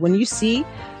works. So when you see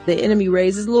the enemy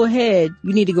raise his little head,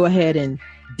 you need to go ahead and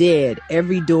dead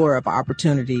every door of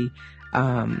opportunity,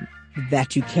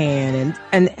 that you can.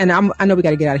 And I know we got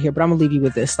to get out of here, but I'm gonna leave you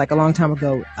with this. Like a long time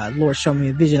ago, Lord showed me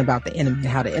a vision about the enemy and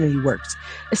how the enemy works.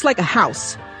 It's like a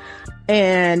house,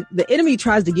 and the enemy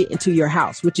tries to get into your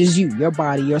house, which is you, your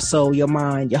body, your soul, your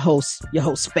mind, your whole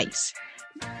space.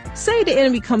 Say the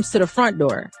enemy comes to the front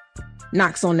door,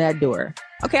 knocks on that door.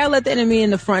 Okay, I let the enemy in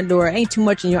the front door. Ain't too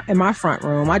much in my front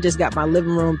room. I just got my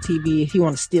living room TV if you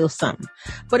want to steal something.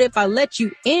 But if I let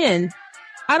you in,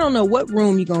 I don't know what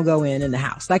room you're going to go in the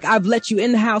house. Like I've let you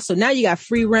in the house. So now you got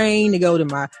free reign to go to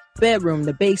my bedroom,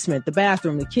 the basement, the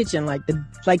bathroom, the kitchen.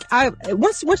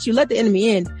 Once you let the enemy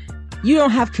in, you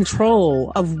don't have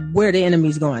control of where the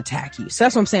enemy's going to attack you. So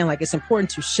that's what I'm saying. Like it's important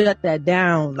to shut that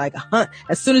down. Like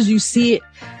as soon as you see it,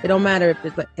 it don't matter if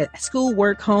it's like at school,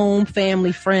 work, home,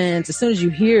 family, friends. As soon as you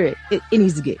hear it, it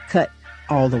needs to get cut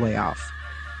all the way off.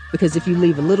 Because if you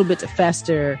leave a little bit to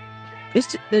fester,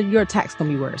 your attack's gonna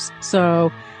be worse.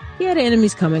 So yeah, the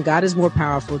enemy's coming. God is more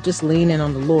powerful. Just lean in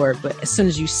on the Lord. But as soon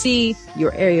as you see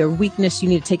your area of weakness, you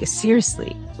need to take it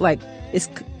seriously. Like it's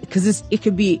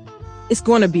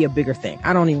going to be a bigger thing.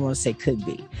 I don't even want to say could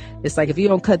be. It's like if you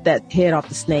don't cut that head off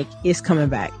the snake, it's coming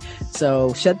back.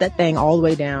 So shut that thing all the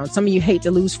way down. Some of you hate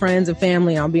to lose friends and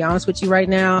family. I'll be honest with you right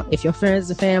now. If your friends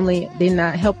and family, they're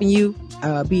not helping you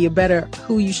be a better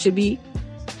who you should be,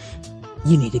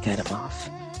 you need to cut them off.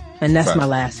 And that's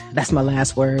right. That's my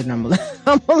last word. And I'm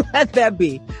gonna let that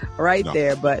be right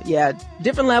there. But yeah,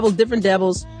 different levels, different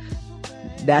devils.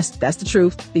 That's the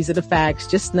truth. These are the facts.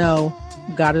 Just know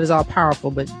God is all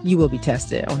powerful, but you will be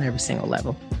tested on every single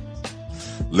level.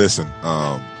 Listen,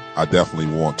 I definitely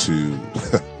want to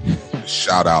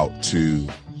shout out to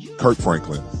Kirk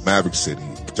Franklin, Maverick City,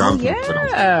 Jonathan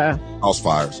House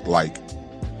Fires. Like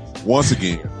once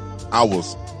again, I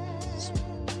was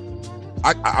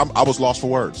lost for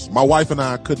words. My wife and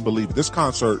I couldn't believe it. This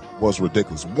concert was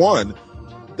ridiculous. One,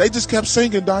 they just kept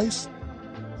singing, Dice.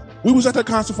 We was at that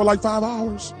concert for like 5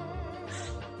 hours.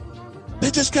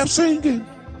 They just kept singing,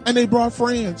 and they brought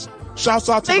friends. Shouts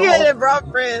out to they brought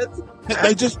friends.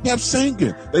 They just kept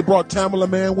singing. They brought Tamala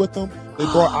Man with them. They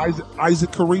brought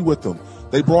Isaac Curry with them.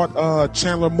 They brought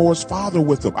Chandler Moore's father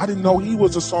with them. I didn't know he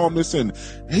was a psalmist, and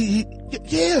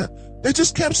they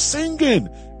just kept singing.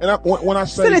 And when I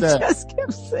say that, just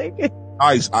kept singing.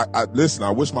 I listen.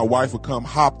 I wish my wife would come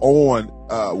hop on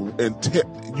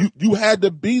and you had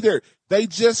to be there. They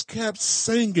just kept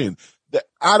singing.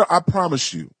 I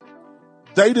promise you,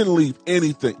 they didn't leave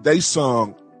anything. They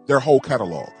sung their whole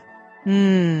catalog.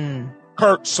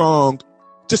 Kurt sung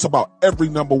just about every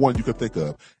number one you could think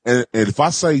of. And if I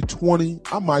say 20,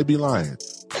 I might be lying.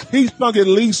 He sung at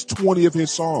least 20 of his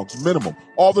songs, minimum.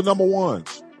 All the number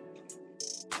ones.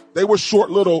 They were short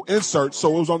little inserts,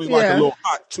 so it was only like a little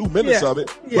hot 2 minutes of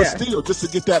it. But still, just to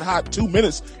get that hot 2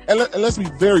 minutes. And let's be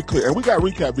very clear. And we got a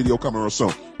recap video coming real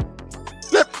soon.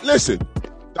 Listen,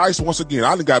 Dice, once again,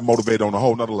 I done got motivated on a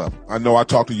whole nother level. I know I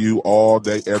talk to you all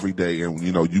day, every day. And,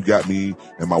 you know, you got me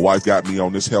and my wife got me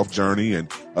on this health journey and,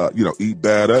 eat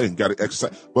better and got to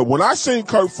exercise. But when I seen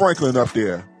Kirk Franklin up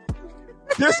there,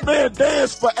 this man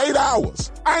danced for 8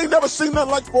 hours. I ain't never seen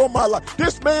nothing like that in my life.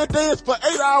 This man danced for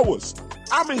 8 hours.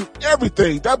 I mean,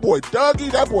 everything. That boy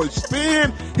Dougie, that boy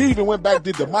Spin. He even went back,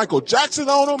 did the Michael Jackson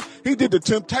on him. He did the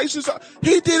Temptations.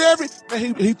 He did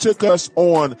everything. He took us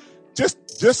on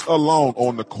just alone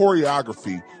on the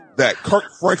choreography that Kirk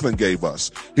Franklin gave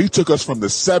us. He took us from the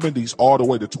 70s all the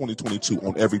way to 2022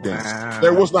 on every dance. Wow.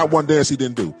 There was not one dance he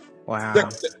didn't do. Wow.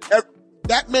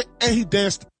 That meant, and he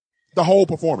danced the whole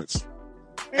performance.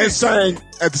 and sang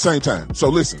at the same time. So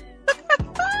listen,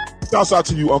 shouts out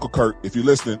to you, Uncle Kurt. If you're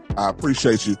listening, I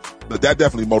appreciate you. But that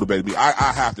definitely motivated me. I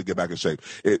have to get back in shape.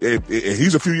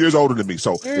 He's a few years older than me.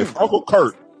 So if Uncle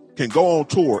Kurt can go on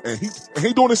tour and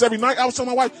he doing this every night, I was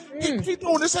telling my wife, he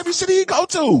doing this every city he go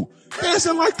to.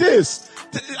 Dancing like this.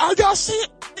 Are y'all see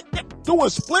it? Doing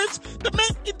splits? The man,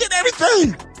 he did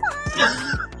everything.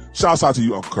 Shouts out to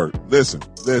you, Uncle Kurt.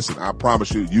 Listen, I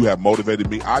promise you have motivated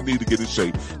me. I need to get in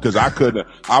shape because I couldn't.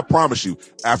 I promise you,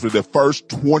 after the first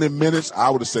 20 minutes, I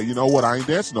would have said, you know what, I ain't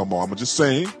dancing no more. I'm going to just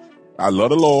sing. I love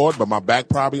the Lord, but my back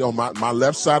probably on my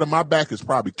left side of my back is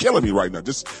probably killing me right now.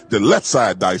 Just the left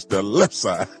side, Dice, the left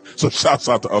side. So shouts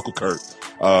out to Uncle Kurt.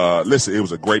 Listen, it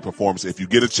was a great performance. If you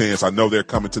get a chance, I know they're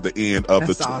coming to the end of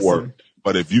the tour. Awesome.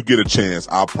 But if you get a chance,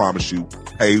 I'll promise you,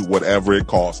 pay whatever it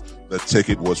costs. The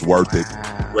ticket was worth it.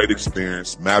 Great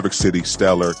experience. Maverick City,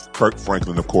 stellar. Kirk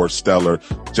Franklin, of course, stellar.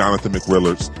 Jonathan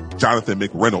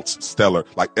McReynolds, stellar.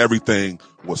 Like everything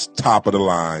was top of the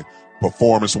line.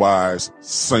 Performance-wise,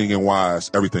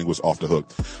 singing-wise, everything was off the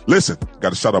hook. Listen,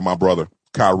 got to shout out my brother,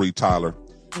 Kyrie Tyler,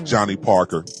 Johnny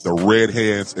Parker, the Red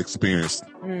Hands experience.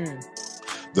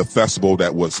 The festival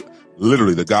that was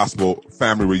literally the Gospel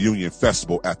Family Reunion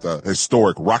Festival at the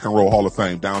historic Rock and Roll Hall of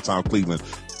Fame, downtown Cleveland,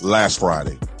 last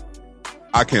Friday.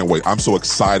 I can't wait. I'm so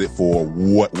excited for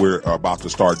what we're about to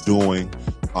start doing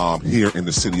here in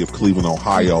the city of Cleveland,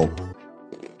 Ohio.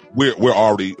 We're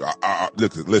already,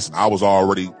 listen, I was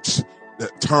already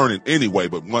turning anyway,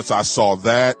 but once I saw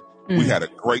that, we had a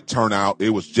great turnout. It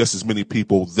was just as many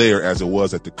people there as it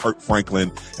was at the Kirk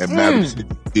Franklin and Maverick City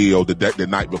deal the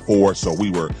night before. So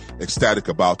we were ecstatic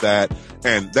about that.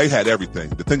 And they had everything.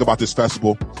 The thing about this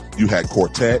festival, you had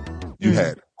quartet, you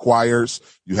had choirs,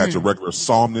 you had your regular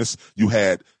psalmists, you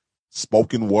had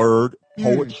spoken word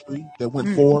poetry that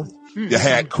went forth. You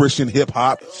had Christian hip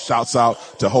hop. Shouts out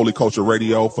to Holy Culture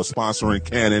Radio for sponsoring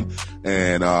Cannon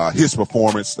and his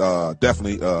performance.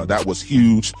 Definitely that was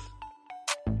huge.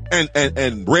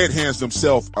 And Red Hands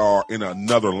themselves are in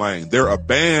another lane. They're a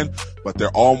band, but they're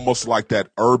almost like that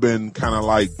urban kind of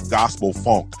like gospel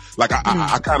funk. Like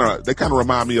they kind of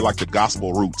remind me of like the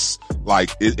Gospel Roots.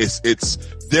 Like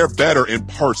they're better in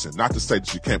person. Not to say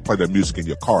that you can't play their music in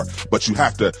your car, but you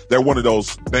have to. They're one of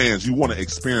those bands you want to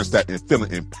experience that and feel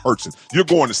it in person. You're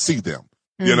going to see them,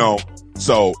 you know.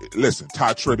 So listen,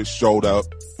 Ty Tribbett showed up.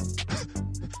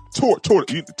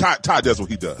 Ty does what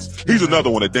he does. He's another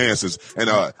one that dances,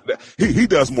 and he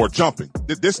does more jumping.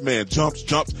 This man jumps.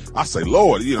 I say,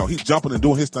 Lord, he's jumping and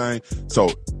doing his thing. So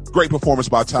great performance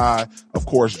by Ty. Of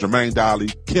course, Jermaine Dolly,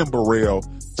 Kim Burrell,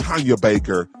 Tanya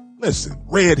Baker. Listen,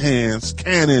 Red Hands,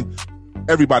 Cannon,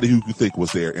 everybody who you think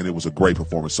was there, and it was a great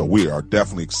performance. So we are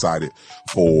definitely excited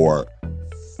for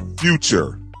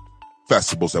future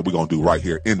festivals that we're going to do right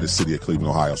here in the city of Cleveland,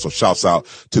 Ohio. So shouts out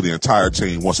to the entire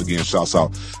team. Once again, shouts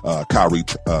out Kyrie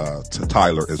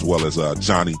Tyler as well as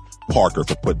Johnny Parker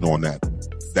for putting on that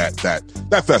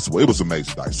festival. It was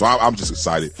amazing, Dice. So I'm just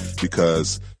excited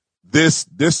because this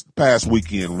past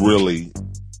weekend really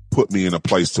put me in a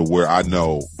place to where I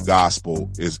know gospel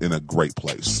is in a great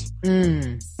place.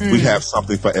 We have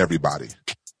something for everybody.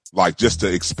 Like just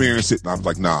to experience it. And I'm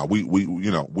like, nah, we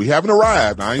haven't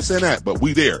arrived. I ain't saying that, but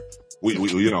we there. We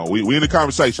in the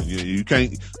conversation. You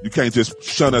can't just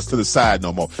shun us to the side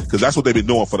no more. Cause that's what they've been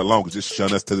doing for the longest. Just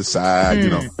shun us to the side,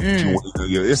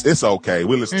 It's okay.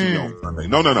 We listen to you on Sunday.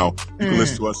 No. You can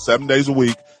listen to us 7 days a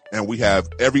week. And we have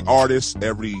every artist,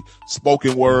 every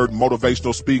spoken word,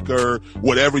 motivational speaker,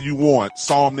 whatever you want,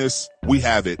 psalmist, we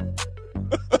have it.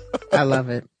 I love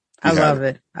it. I love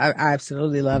it. I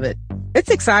absolutely love it. It's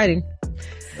exciting.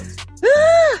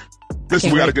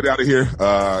 Listen, we got to get out of here.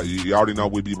 You already know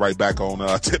we'll be right back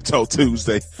on Tiptoe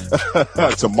Tuesday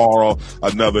tomorrow.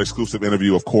 Another exclusive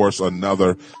interview, of course,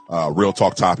 another real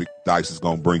talk topic. Dice is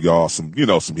going to bring y'all some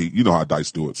heat. You know how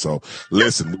Dice do it. So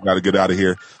listen, we got to get out of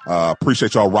here.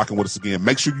 Appreciate y'all rocking with us again.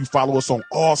 Make sure you follow us on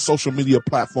all social media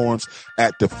platforms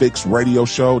at The Fix Radio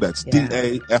Show. That's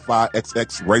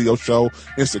DAFIXX Radio Show.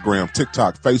 Instagram,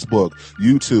 TikTok, Facebook,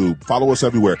 YouTube. Follow us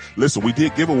everywhere. Listen, we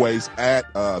did giveaways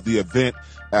at the event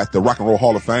at the Rock and Roll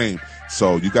Hall of Fame.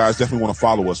 So you guys definitely want to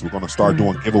follow us. We're going to start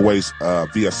doing giveaways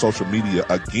via social media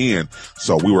again.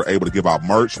 So we were able to give out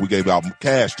merch. We gave out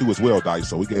cash too as well, Dice.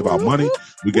 So we gave out money.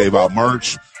 We gave out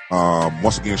merch.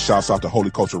 Once again, shouts out to Holy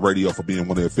Culture Radio for being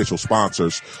one of the official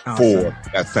sponsors for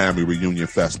that Family Reunion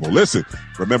Festival. Listen,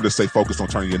 remember to stay focused on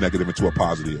turning your negative into a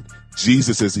positive.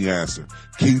 Jesus is the answer.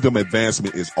 Kingdom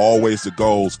advancement is always the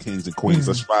goals, kings and queens.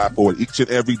 Let's strive for it each and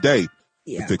every day.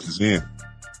 The Fix is in.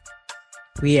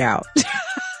 We out.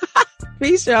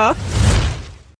 Peace, y'all.